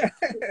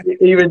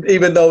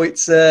though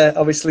it's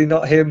obviously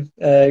not him,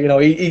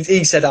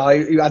 he said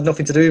he had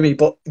nothing to do with me,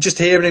 but just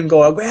hearing him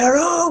go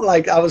Aguero,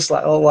 like I was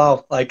like, oh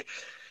wow, like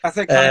I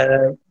think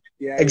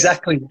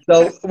exactly.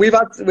 So we've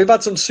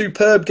had some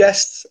superb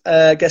guest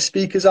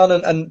speakers on,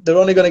 and they're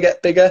only going to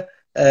get bigger.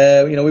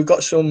 We've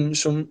got some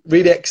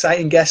really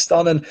exciting guests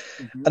on, and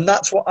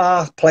that's what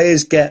our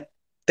players get.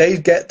 They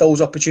get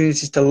those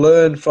opportunities to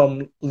learn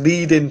from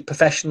leading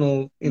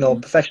professional,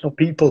 professional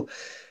people,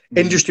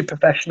 industry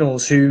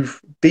professionals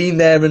who've been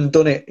there and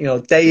done it,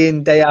 day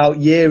in, day out,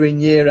 year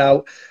in, year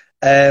out.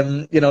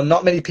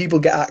 Not many people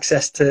get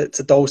access to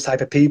those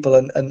type of people,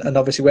 and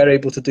obviously we're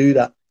able to do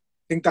that.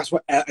 I think that's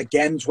what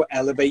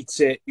elevates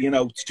it,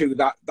 to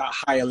that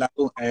higher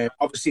level.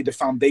 Obviously, the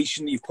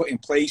foundation that you've put in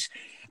place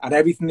and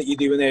everything that you're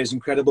doing there is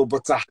incredible.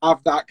 But to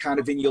have that kind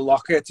of in your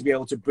locker, to be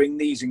able to bring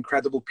these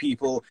incredible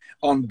people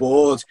on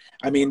board,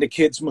 I mean, the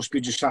kids must be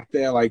just sat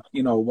there like,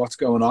 what's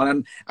going on?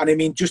 And I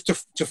mean, just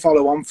to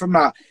follow on from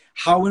that,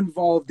 how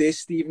involved is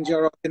Stephen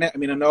Gerrard in it? I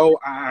mean,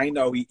 I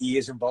know he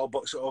is involved,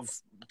 but sort of,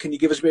 can you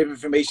give us a bit of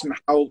information?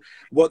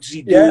 What does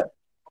he do? Yeah.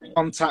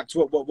 Contact?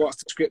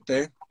 What's the script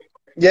there?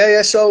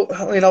 Yeah. So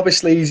I mean,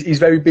 obviously, he's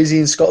very busy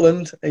in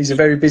Scotland. He's a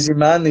very busy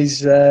man.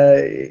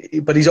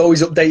 But he's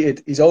always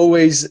updated. He's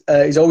always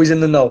in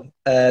the know.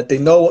 They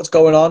know what's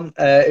going on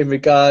in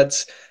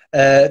regards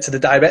to the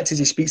directors.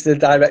 He speaks to the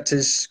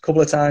directors a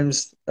couple of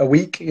times a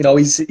week. You know,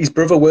 his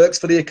brother works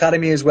for the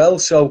academy as well,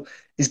 so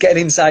he's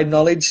getting inside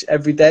knowledge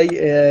every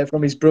day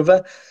from his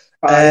brother.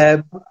 I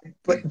Um,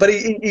 but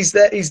he's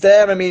there. He's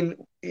there. I mean,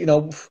 you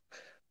know,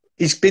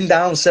 he's been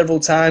down several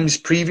times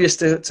previous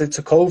to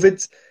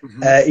COVID.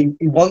 mhm.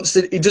 He wants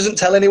to. He doesn't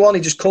tell anyone.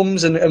 He just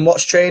comes and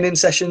watch training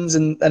sessions,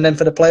 and then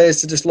for the players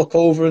to just look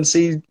over and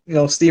see, you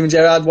know, Steven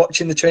Gerrard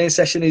watching the training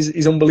session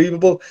is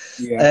unbelievable.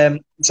 Yeah,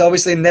 It's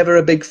obviously never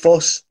a big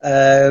fuss.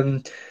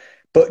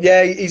 But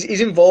yeah,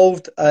 he's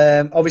involved.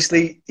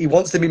 Obviously, he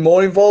wants to be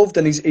more involved,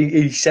 and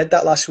he said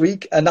that last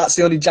week, and that's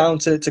the only down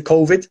to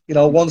COVID. You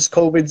know, once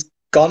COVID's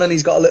gone and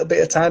he's got a little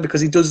bit of time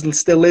because he does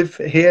still live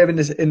here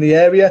in the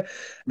area.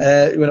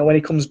 You know, when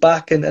he comes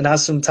back and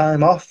has some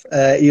time off,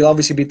 he'll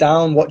obviously be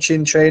down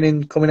watching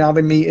training, coming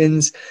having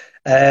meetings.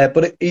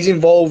 But he's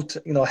involved,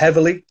 you know,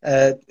 heavily.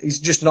 He's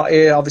just not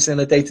here, obviously, on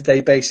a day-to-day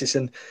basis.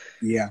 And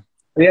yeah, at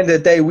the end of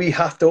the day, we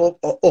have to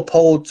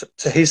uphold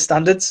to his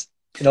standards,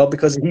 you know,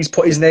 because he's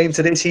put his name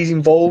to this. He's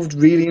involved,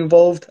 really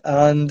involved,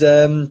 and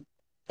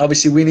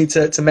obviously we need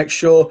to make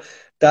sure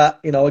that,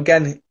 you know,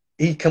 again,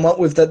 he come up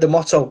with the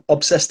motto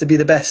 "obsessed to be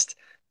the best."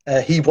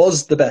 He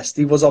was the best.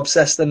 He was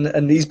obsessed,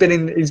 and he's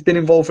been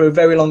involved for a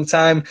very long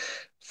time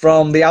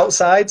from the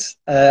outside,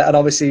 and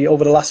obviously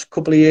over the last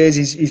couple of years,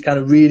 he's kind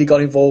of really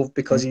got involved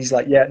because he's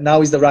like, yeah,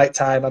 now is the right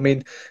time. I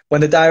mean,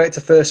 when the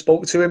director first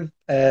spoke to him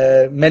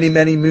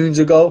many moons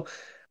ago,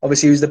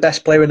 obviously he was the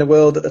best player in the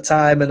world at the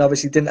time, and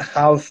obviously didn't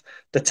have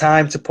the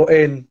time to put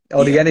in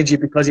or the yeah. energy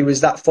because he was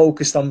that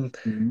focused on,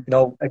 Mhm. you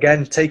know,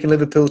 again taking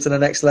Liverpool to the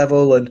next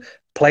level and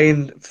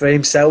playing for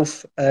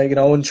himself, you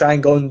know, and try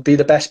and go and be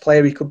the best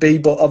player he could be.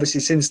 But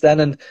obviously since then,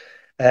 and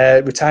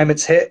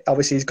retirement's hit.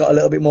 Obviously, he's got a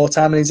little bit more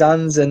time in his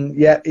hands, and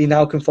yeah, he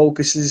now can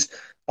focus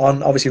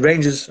on obviously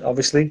Rangers,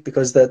 obviously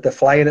because they're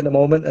flying at the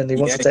moment, and he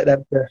wants Yeah, to take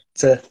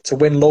them to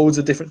win loads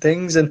of different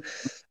things. And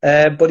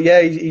but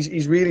yeah,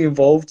 he's really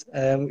involved,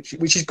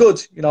 which is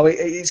good. You know,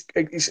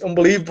 it's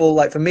unbelievable.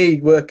 Like for me,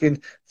 working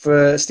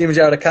for Steven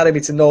Gerrard Academy,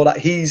 to know that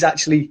he's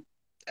actually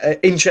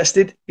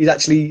interested, he's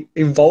actually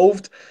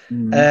involved,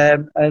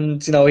 mhm.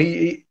 and you know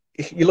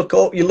you look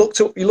up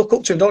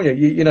to him, don't you?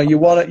 You know you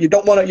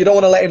don't want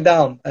to let him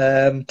down.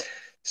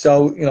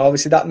 So you know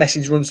obviously that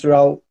message runs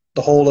throughout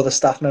the whole of the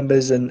staff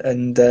members,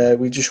 and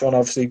we just want to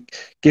obviously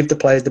give the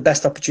players the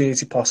best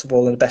opportunity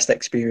possible and the best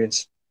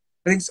experience.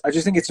 I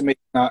just think it's amazing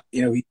that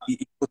he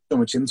put so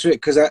much into it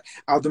because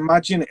I'd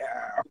imagine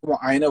from what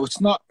I know it's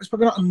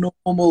probably not a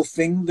normal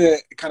thing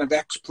that kind of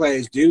ex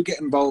players do get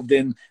involved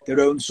in their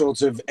own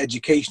sort of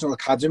educational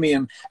academy,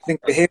 and I think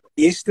for him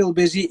he is still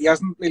busy. He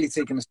hasn't really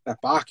taken a step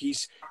back.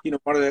 He's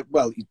one of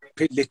the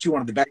he's literally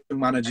one of the best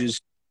managers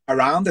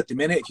around at the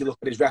minute if you look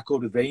at his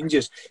record with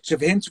Rangers. So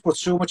for him to put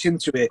so much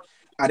into it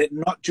and it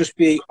not just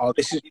be, oh,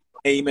 this is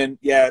Eamon,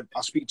 yeah,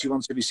 I'll speak to you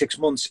once every 6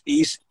 months.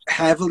 He's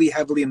heavily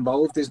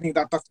involved, isn't he?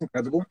 That's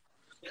incredible.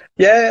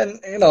 Yeah, and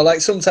you know,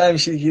 like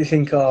sometimes you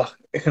think, oh,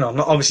 you know,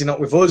 not obviously not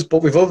with us,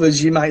 but with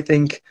others, you might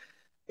think,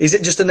 is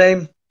it just a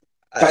name?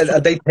 That's what. Are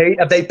they paid?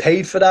 Have they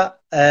paid for that?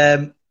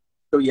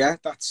 So yeah,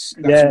 that's.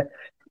 Yeah,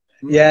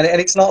 yeah,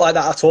 and it's not like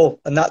that at all,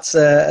 and that's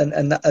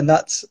and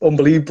that's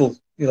unbelievable.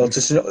 You know,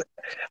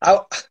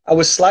 I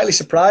was slightly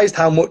surprised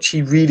how much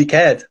he really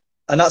cared,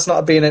 and that's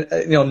not being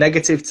you know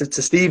negative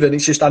to Stephen.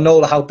 It's just I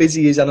know how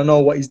busy he is, and I know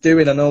what he's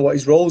doing, I know what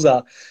his roles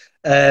are.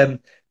 Um,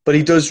 but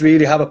he does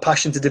really have a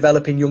passion to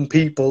developing young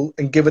people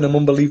and giving them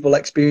unbelievable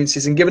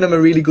experiences and giving them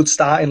a really good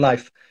start in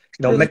life.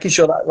 You know, Brilliant. making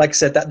sure that, like I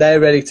said, that they're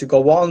ready to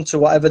go on to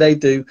whatever they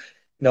do. You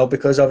know,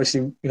 because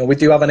obviously, you know, we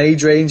do have an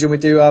age range and we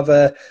do have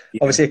Yeah,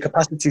 obviously a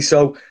capacity.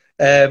 So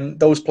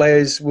those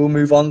players will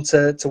move on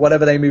to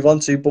whatever they move on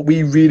to. But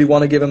we really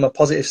want to give them a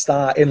positive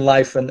start in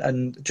life,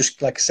 and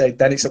just like I say,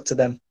 then it's up to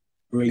them.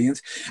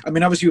 brilliant. I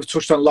mean, obviously we've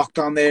touched on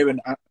lockdown there,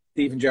 and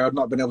Stephen Gerrard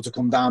not been able to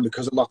come down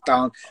because of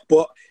lockdown.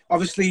 But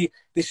obviously,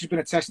 this has been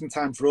a testing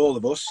time for all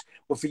of us.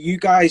 But for you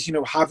guys,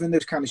 having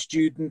those kind of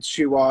students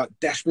who are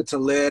desperate to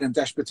learn and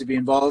desperate to be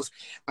involved.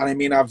 And I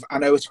mean, I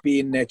know it's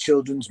been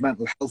Children's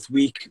Mental Health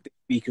Week this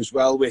week as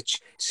well, which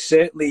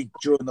certainly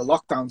during the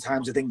lockdown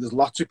times, I think there's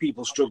lots of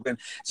people struggling.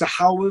 So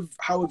how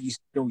have you,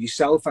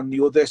 yourself and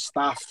the other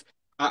staff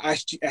at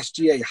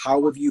SGA,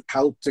 how have you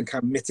helped and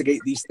kind of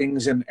mitigate these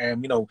things and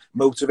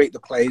motivate the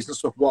players and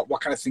stuff?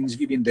 What kind of things have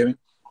you been doing?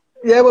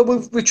 Yeah,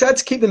 well, we've tried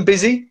to keep them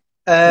busy.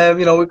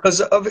 You know,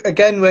 because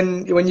again,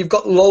 when you've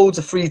got loads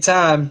of free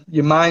time,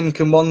 your mind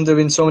can wander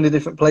in so many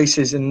different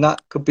places, and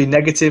that could be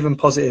negative and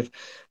positive.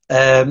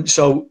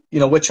 So you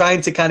know, we're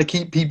trying to kind of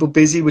keep people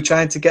busy. We're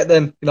trying to get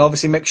them, you know,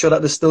 obviously make sure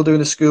that they're still doing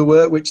the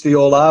schoolwork, which they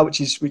all are, which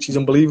is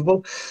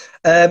unbelievable,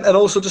 and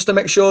also just to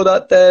make sure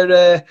that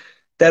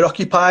they're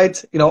occupied,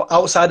 you know,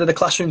 outside of the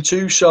classroom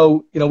too.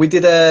 So you know, we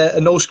did a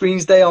no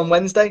screens day on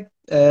Wednesday.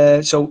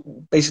 So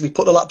basically,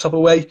 put the laptop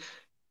away,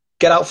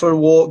 get out for a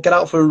walk, get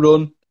out for a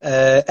run,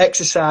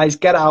 exercise,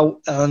 get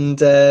out, and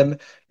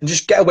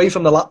just get away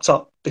from the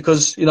laptop.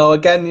 Because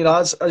again,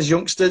 as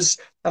youngsters,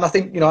 and I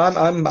think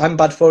I'm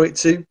bad for it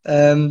too.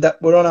 That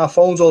we're on our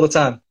phones all the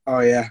time. Oh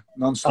yeah,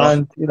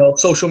 non-stop. And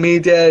social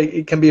media,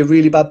 it can be a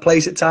really bad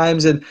place at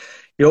times, and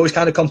you're always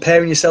kind of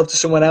comparing yourself to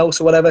someone else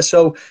or whatever.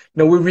 So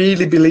we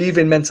really believe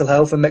in mental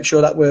health and make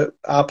sure that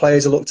our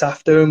players are looked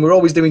after, and we're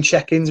always doing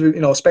check-ins.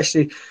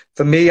 Especially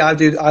for me, I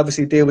do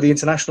obviously deal with the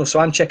international, so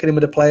I'm checking in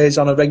with the players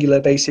on a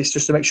regular basis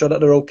just to make sure that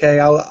they're okay.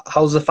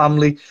 How's the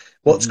family?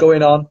 What's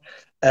going on?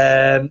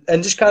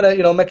 And just kind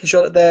of making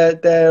sure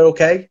that they're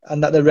okay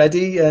and that they're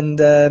ready.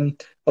 And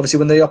obviously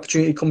when the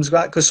opportunity comes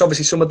back, because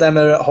obviously some of them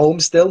are at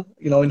home still,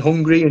 in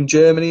Hungary and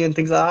Germany and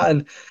things like that,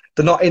 and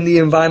they're not in the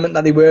environment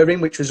that they were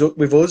in, which was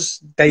with us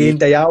day in,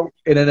 day out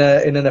in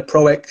a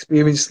pro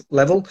experience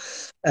level.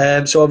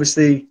 So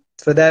obviously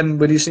for them,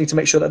 we just need to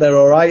make sure that they're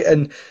all right.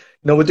 And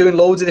we're doing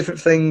loads of different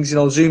things,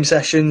 Zoom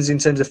sessions in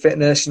terms of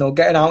fitness,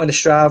 getting out on a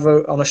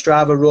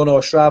Strava run or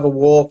a Strava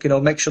walk,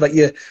 make sure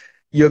that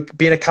you're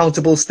being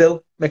accountable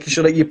still, making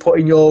sure that you're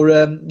putting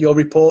your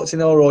reports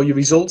in or your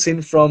results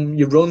in from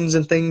your runs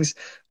and things.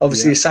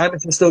 Obviously,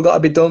 assignments have still got to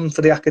be done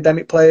for the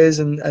academic players,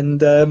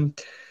 and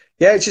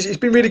it's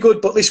been really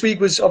good. But this week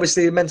was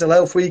obviously a mental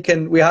health week,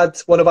 and we had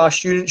one of our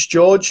students,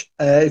 George.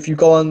 If you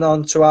go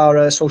on to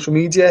our social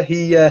media,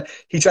 he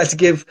tried to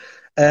give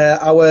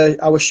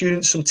our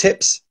students some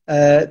tips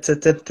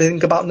to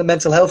think about the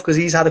mental health, because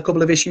he's had a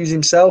couple of issues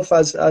himself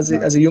as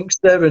a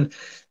youngster, and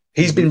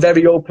he's been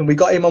very open. We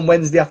got him on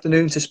Wednesday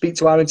afternoon to speak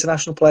to our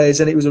international players,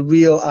 and it was a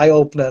real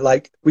eye-opener.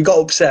 Like, we got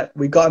upset,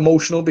 we got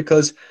emotional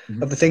because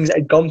of the things that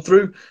he'd gone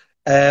through.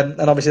 And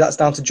obviously that's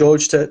down to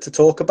George to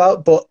talk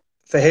about. But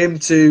for him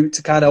to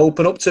kind of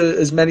open up to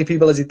as many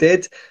people as he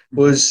did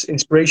was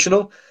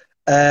inspirational.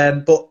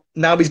 But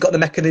now he's got the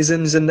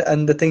mechanisms and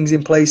the things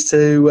in place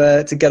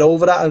to get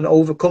over that and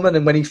overcome it.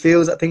 And when he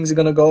feels that things are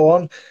going to go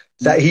on,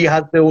 that he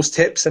had those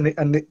tips, and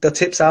the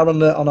tips are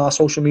on our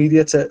social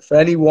media for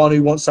anyone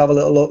who wants to have a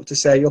little look, to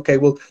say, okay,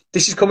 well,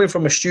 this is coming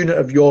from a student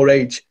of your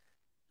age.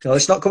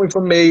 It's not coming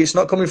from me. It's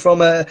not coming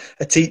from a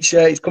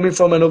teacher. It's coming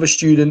from another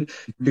student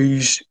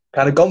who's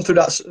kind of gone through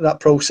that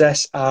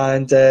process,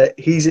 and they're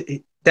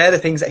the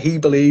things that he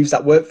believes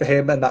that work for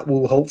him and that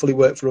will hopefully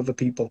work for other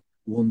people.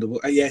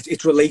 Wonderful. Yeah,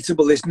 it's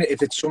relatable, isn't it?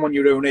 If it's someone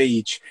your own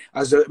age,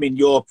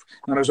 you're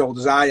not as old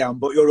as I am,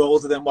 but you're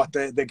older than what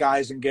the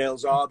guys and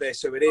girls are there.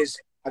 So it is.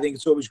 I think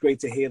it's always great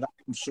to hear that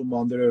from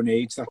someone their own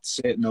age. That's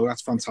it. No,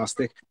 that's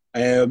fantastic.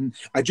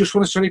 I just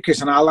want to, sorry,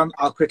 Chris, and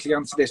I'll quickly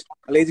answer this.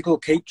 A lady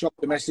called Kate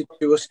dropped a message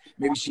to us.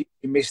 Maybe she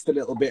missed a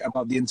little bit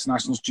about the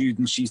international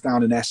students. She's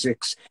down in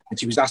Essex, and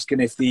she was asking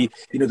if the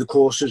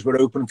courses were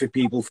open for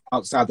people from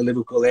outside the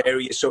Liverpool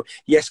area. So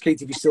yes,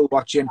 Kate, if you're still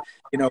watching,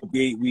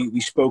 we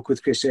spoke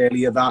with Chris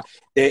earlier that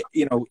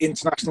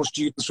international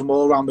students from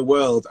all around the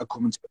world are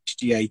coming to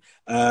HGA,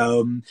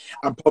 and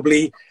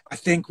probably I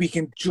think we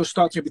can just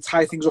start to maybe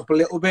tie things up a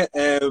little bit.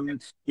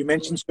 You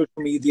mentioned social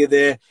media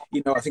there.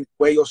 I think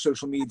the way your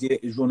social media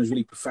is run is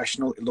really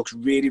professional. It looks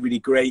really, really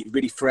great,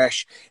 really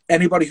fresh.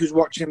 Anybody who's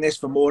watching this,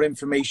 for more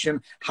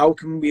information, how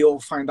can we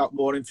all find out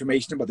more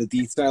information about the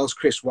details?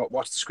 Chris,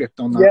 what's the script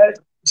on that? Yeah,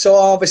 so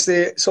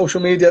obviously social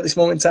media at this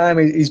moment in time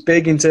is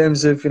big in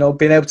terms of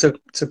being able to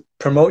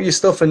promote your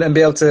stuff and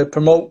be able to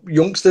promote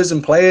youngsters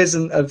and players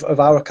of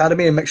our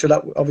academy, and make sure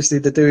that obviously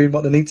they're doing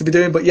what they need to be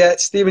doing. But yeah,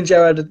 it's Steven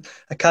Gerrard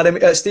Academy,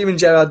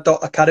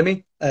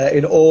 StevenGerrard.academy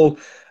in all.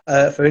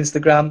 For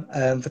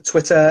Instagram, for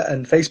Twitter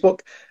and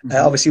Facebook.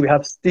 Obviously, we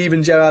have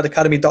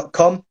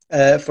StevenGerrardAcademy.com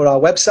for our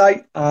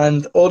website,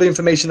 and all the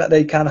information that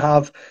they can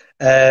have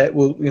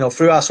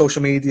through our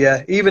social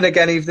media. Even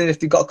if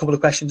they've got a couple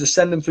of questions, just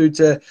send them through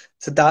to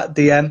that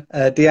DM.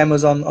 DM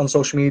us on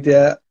social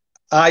media.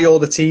 I or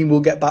the team will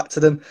get back to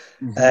them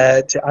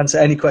to answer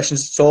any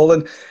questions at all.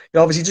 And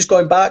obviously, just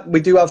going back, we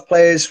do have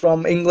players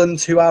from England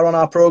who are on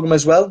our program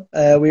as well.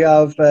 We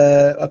have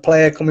a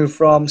player coming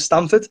from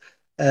Stanford,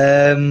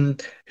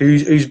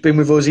 who's been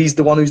with us. He's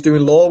the one who's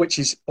doing law, which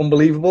is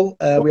unbelievable.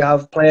 We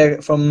have a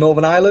player from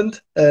Northern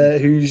Ireland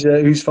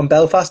who's from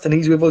Belfast, and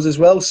he's with us as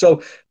well.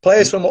 So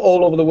players from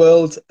all over the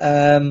world.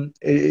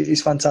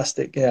 It's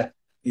fantastic.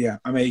 Yeah,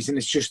 amazing.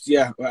 It's just,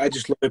 I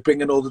just love it,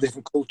 bringing all the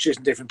different cultures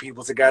and different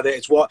people together.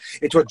 It's what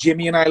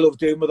Jimmy and I love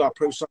doing with our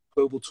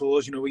ProSoccerGlobal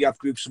tours. We have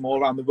groups from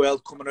all around the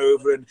world coming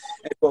over, and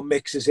everyone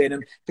mixes in.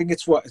 And I think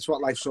it's what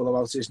life's all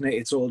about, isn't it?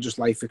 It's all just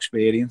life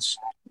experience.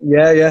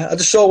 Yeah. I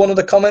just saw one of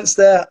the comments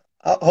there.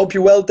 I hope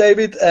you're well,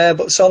 David.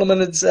 But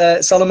Solomon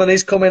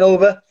is coming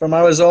over from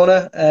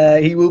Arizona.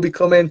 He will be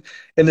coming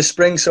in the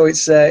spring, so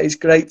it's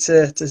great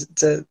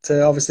to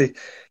obviously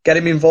get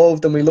him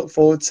involved, and we look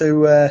forward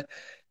to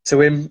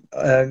him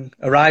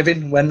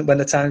arriving when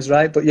the time's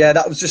right. But yeah,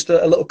 that was just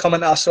a little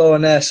comment that I saw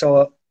in there.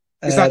 So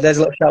there's a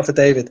little shout for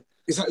David.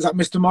 Is that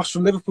Mr. Moss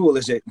from Liverpool?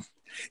 Is it?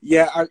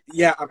 Yeah,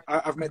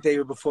 I've met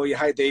David before.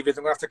 Hi, David.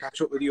 I'm gonna have to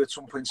catch up with you at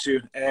some point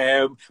soon.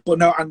 But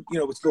no, and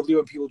it's lovely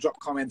when people drop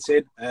comments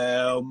in.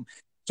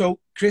 So,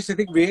 Chris, I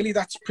think really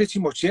that's pretty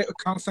much it.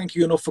 I can't thank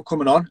you enough for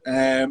coming on.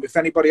 If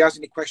anybody has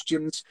any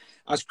questions,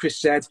 as Chris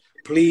said,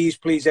 please,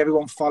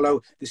 everyone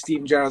follow the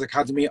Stephen Gerrard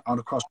Academy on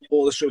across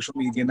all the social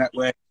media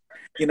networks.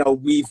 You know,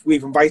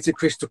 we've invited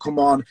Chris to come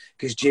on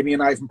because Jimmy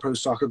and I from Pro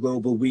Soccer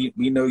Global, we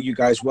know you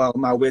guys well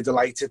now. We're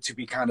delighted to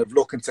be kind of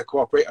looking to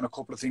cooperate on a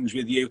couple of things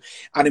with you.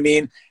 And I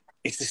mean,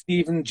 it's the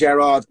Stephen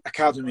Gerrard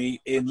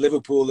Academy in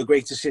Liverpool, the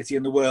greatest city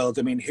in the world.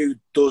 I mean, who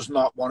does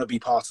not want to be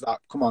part of that?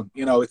 Come on,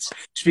 you know, it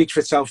speaks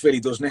for itself, really,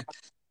 doesn't it?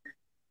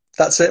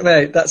 That's it,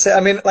 mate. That's it. I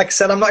mean, like I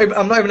said, I'm not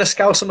even a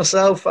Scouser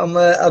myself.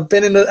 I've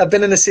been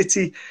in the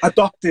city.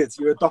 Adopted.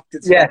 You're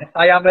adopted. Yeah,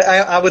 I am.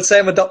 I would say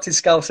I'm adopted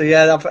Scouser.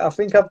 Yeah, I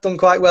think I've done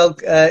quite well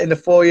in the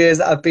 4 years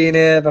that I've been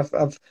here.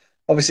 I've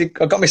obviously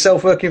I got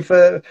myself working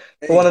for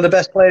one of the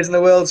best players in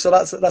the world, so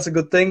that's a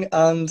good thing.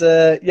 And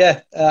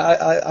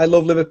I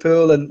love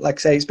Liverpool, and like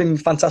I say, it's been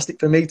fantastic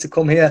for me to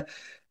come here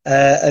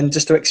and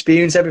just to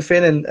experience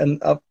everything.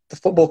 And the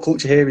football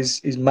culture here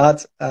is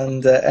mad,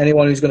 and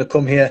anyone who's going to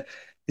come here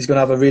is going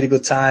to have a really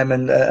good time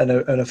and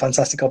a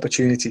fantastic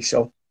opportunity.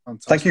 So.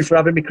 Fantastic. Thank you for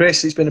having me,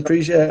 Chris. It's been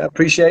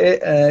appreciate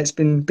it. It's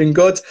been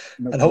good,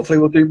 and hopefully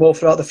we'll do more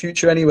throughout the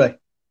future anyway.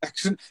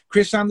 Excellent.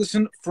 Chris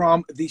Anderson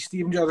from the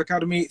Stephen Gerrard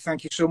Academy,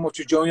 thank you so much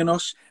for joining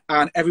us.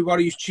 And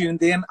everybody who's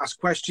tuned in, ask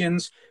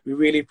questions. We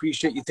really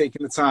appreciate you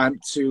taking the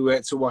time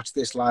to watch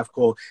this live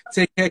call.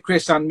 Take care,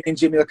 Chris, and me and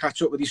Jimmy will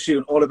catch up with you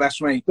soon. All the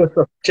best, mate.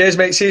 Cheers,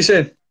 mate. See you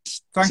soon.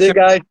 Thanks. See you,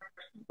 guys.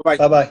 Bye-bye.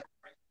 Bye-bye.